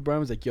 Remember,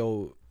 Brian was like,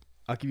 "Yo,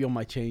 I'll give you all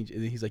my change,"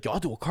 and then he's like, "Yo, I'll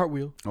do a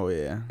cartwheel." Oh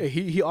yeah. And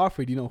he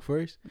offered, you know,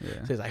 first. Yeah.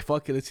 So he's like,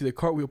 "Fuck it, let's see the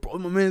cartwheel." Bro,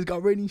 my man's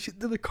got ready and shit.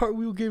 Did the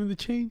cartwheel, gave him the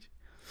change,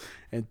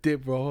 and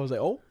did, bro. I was like,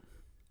 "Oh,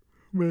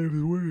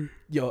 Man,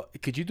 yo,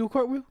 could you do a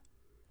cartwheel?"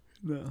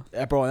 no.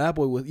 Yeah, bro, and that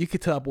boy was. You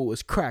could tell that boy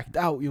was cracked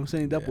out. You know what I'm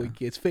saying? That boy Yeah.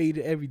 gets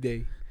faded every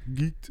day.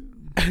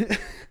 Geeked.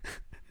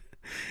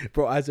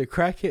 Bro, as a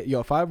crackhead, yo,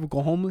 if I ever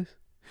go homeless,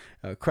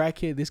 a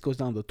crackhead, this goes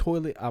down the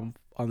toilet. I'm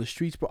on the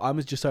streets, bro. I'm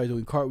just started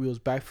doing cartwheels,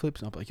 backflips,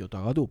 and I'm like, "Yo,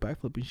 dog, I'll do a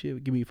backflip and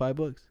shit. Give me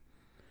 $5."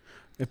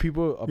 And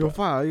people, Yo,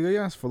 $5. You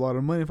asked for a lot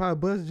of money.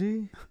 $5,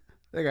 G.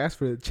 They asked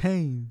for the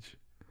change.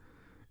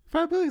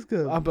 $5,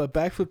 good. I'm a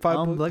backflip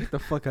 $5. Like the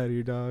fuck out of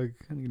here, dog.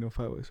 I need no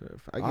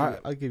 $5.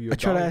 I'll give you. I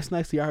try to ask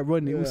nicely. I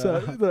run it. What's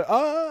up?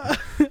 Yeah.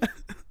 He's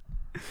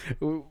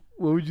like,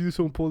 what would you do if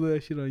someone pulled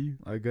that shit on you?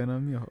 A gun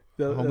on me.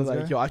 They're Homeless like,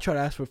 guy? yo, I try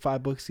to ask for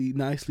 $5 eat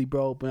nicely,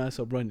 bro, but I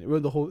start running.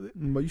 Run the whole.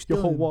 But you Your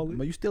stealing? whole wallet.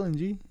 But you stealing,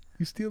 G?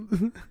 You steal.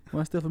 Want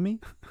to steal from me?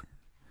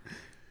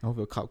 I hope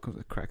a cop comes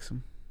and cracks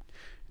him,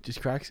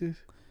 Just cracks it.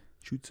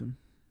 shoots him.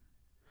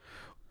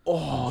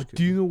 Oh, just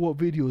do you know what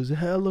video is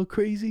hella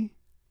crazy?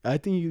 I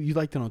think you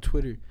liked it on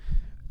Twitter.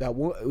 That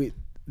one,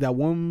 that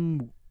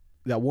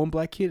one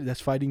black kid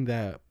that's fighting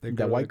that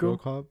white girl.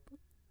 cop.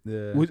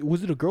 Yeah.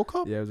 Was it a girl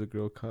cop? Yeah, it was a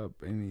girl cop,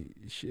 and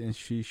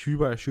she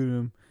about to shoot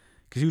him,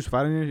 cause he was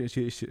fighting her. And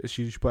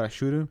she about to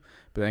shoot him,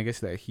 but then I guess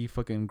that he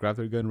fucking grabbed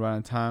her gun right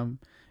on time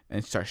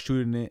and started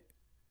shooting it.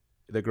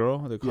 The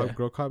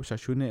girl cop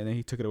started shooting it, and then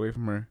he took it away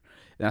from her.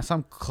 And I saw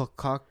him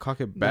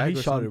cock it back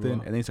or something,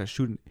 and then he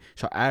started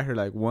shot at her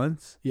like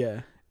once.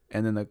 Yeah.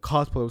 And then the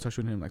cops pulled up, started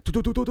shooting him like.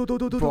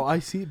 Bro, I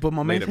see, but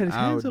my man had his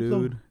hands up,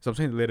 dude. So I'm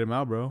saying let him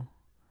out, bro.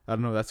 I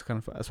don't know.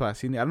 That's why I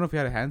seen it. I don't know if he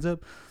had his hands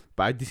up,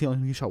 but I did see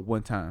only he shot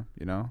one time.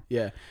 You know.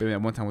 Yeah. Maybe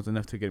that one time was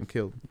enough to get him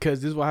killed.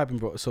 Because this is what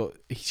happened, bro. So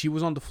she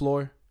was on the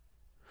floor,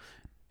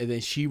 and then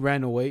she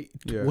ran away.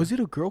 Yeah. Was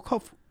it a girl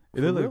cop?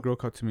 It looked like a girl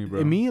cop to me, bro.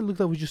 To me, it looked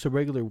like it was just a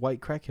regular white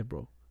crackhead,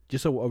 bro.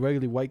 Just a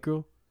regular white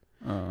girl.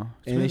 Oh.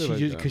 And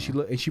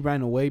then she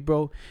ran away,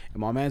 bro. And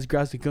my man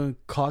grabs the gun,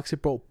 cocks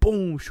it, bro.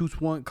 Boom, shoots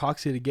one,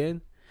 cocks it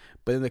again.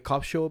 But then the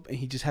cops show up, and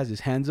he just has his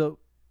hands up.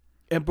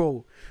 And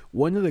bro,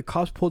 one of the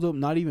cops pulled up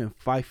not even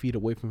 5 feet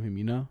away from him,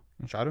 you know?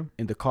 And shot him?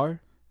 In the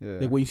car. Yeah.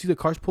 Like when you see the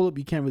cars pull up,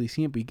 you can't really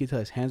see him, but you can tell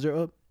his hands are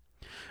up.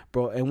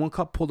 Bro, and one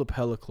cop pulled up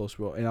hella close,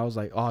 bro. And I was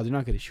like, oh, they're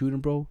not going to shoot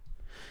him, bro.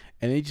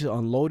 And they just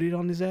unloaded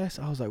on his ass.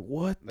 I was like,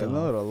 what the fuck, They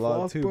unloaded a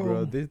lot too,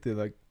 bro. They did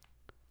like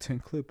 10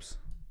 clips.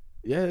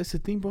 Yeah, that's the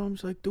thing, bro. I'm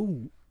just like,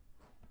 dude,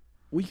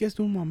 what you guys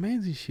doing with my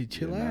mans and shit?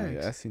 Chillax.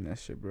 Yeah, I seen that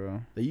shit,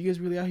 bro. Like, you guys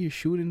really out here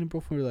shooting them,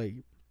 bro, for like...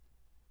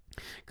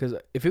 Because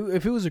if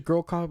it was a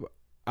girl cop,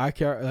 I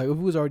care. Like, if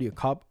it was already a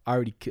cop,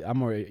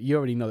 you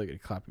already know they're gonna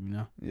clap him, you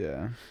know.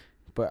 Yeah.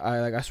 But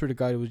I swear to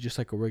God, it was just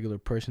like a regular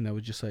person that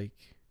was just like,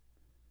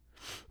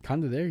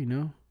 kind of there, you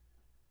know,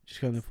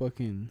 just kind of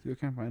fucking. You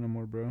can't find no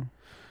more, bro.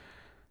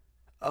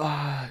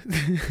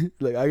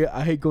 Like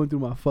I hate going through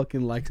my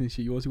fucking likes and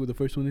shit. You want to see what the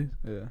first one is?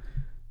 Yeah.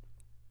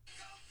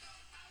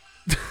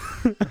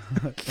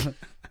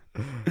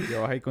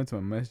 Yo, I hate going to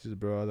my messages,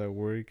 bro. I was at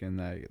work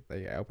and I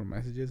open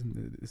messages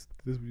and this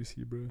is what you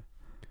see, bro.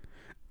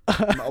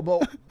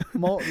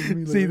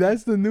 See,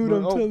 that's the nude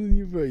I'm telling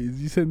you, bro.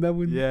 You send that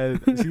one? Yeah,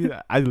 see,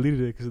 I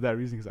deleted it because of that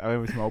reason. Because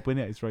every time I open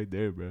it, it's right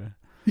there, bro.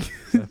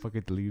 So I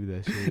fucking deleted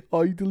that shit.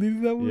 Oh, you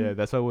deleted that one? Yeah,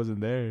 that's why it wasn't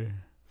there.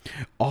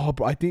 Oh,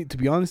 bro, to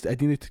be honest, I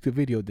think they took the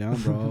video down,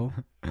 bro.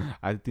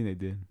 I think they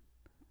did.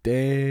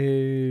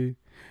 Dang.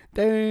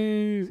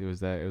 See, it was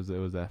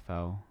that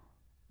foul.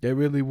 That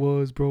really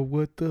was, bro.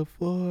 What the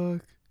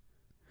fuck?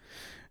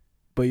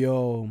 But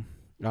yo,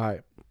 all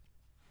right.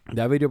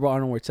 That video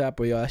brought on where it's at,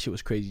 but yo, that shit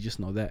was crazy. Just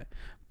know that.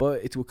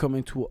 But it will come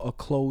into a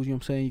close. You know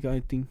what I'm saying? You got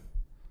anything?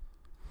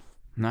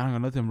 Nah, I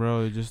got nothing,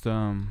 bro. Just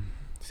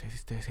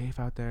stay safe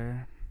out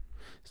there.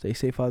 Stay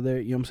safe out there.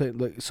 You know what I'm saying?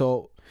 Like,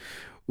 so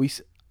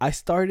I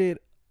started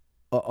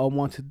a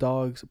Unwanted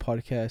Dogs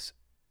podcast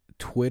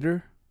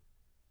Twitter,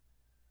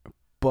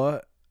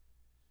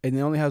 and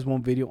it only has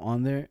one video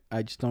on there.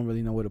 I just don't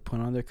really know what to put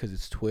on there because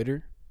it's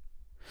Twitter,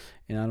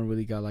 and I don't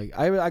really got like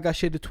I got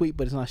shit to tweet,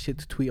 but it's not shit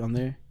to tweet on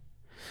there.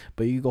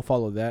 But you can go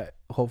follow that.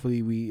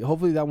 Hopefully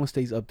that one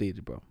stays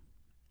updated, bro.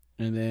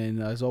 And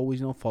then as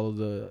always, follow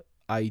the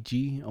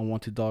IG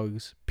Unwanted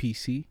Dogs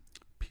PC,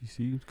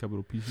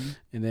 capital PC.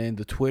 and then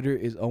the Twitter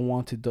is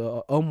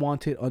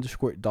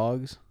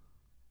unwanted_dogs.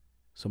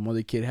 Some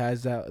other kid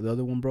has that. The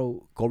other one,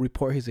 bro, go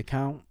report his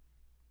account,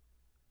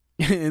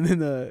 and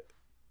then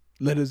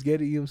let us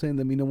get it. You know what I'm saying?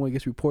 Let me know when it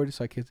gets reported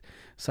so I can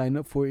sign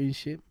up for it and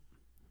shit,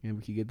 and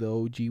we can get the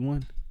OG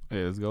one.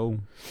 Hey, let's go.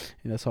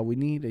 And that's all we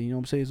need. And you know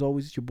what I'm saying? As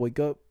always, it's your boy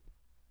Gup.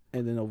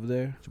 And then over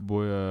there, it's your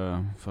boy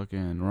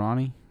fucking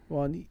Ronnie,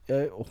 Juan,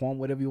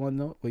 whatever you want to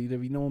know,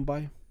 whatever you know him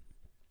by.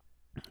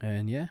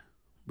 And yeah,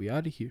 we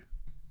out of here.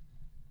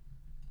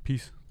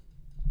 Peace.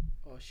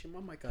 Oh shit, my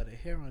mic got a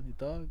hair on it,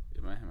 dog.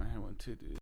 Yeah, my hair went too, dude.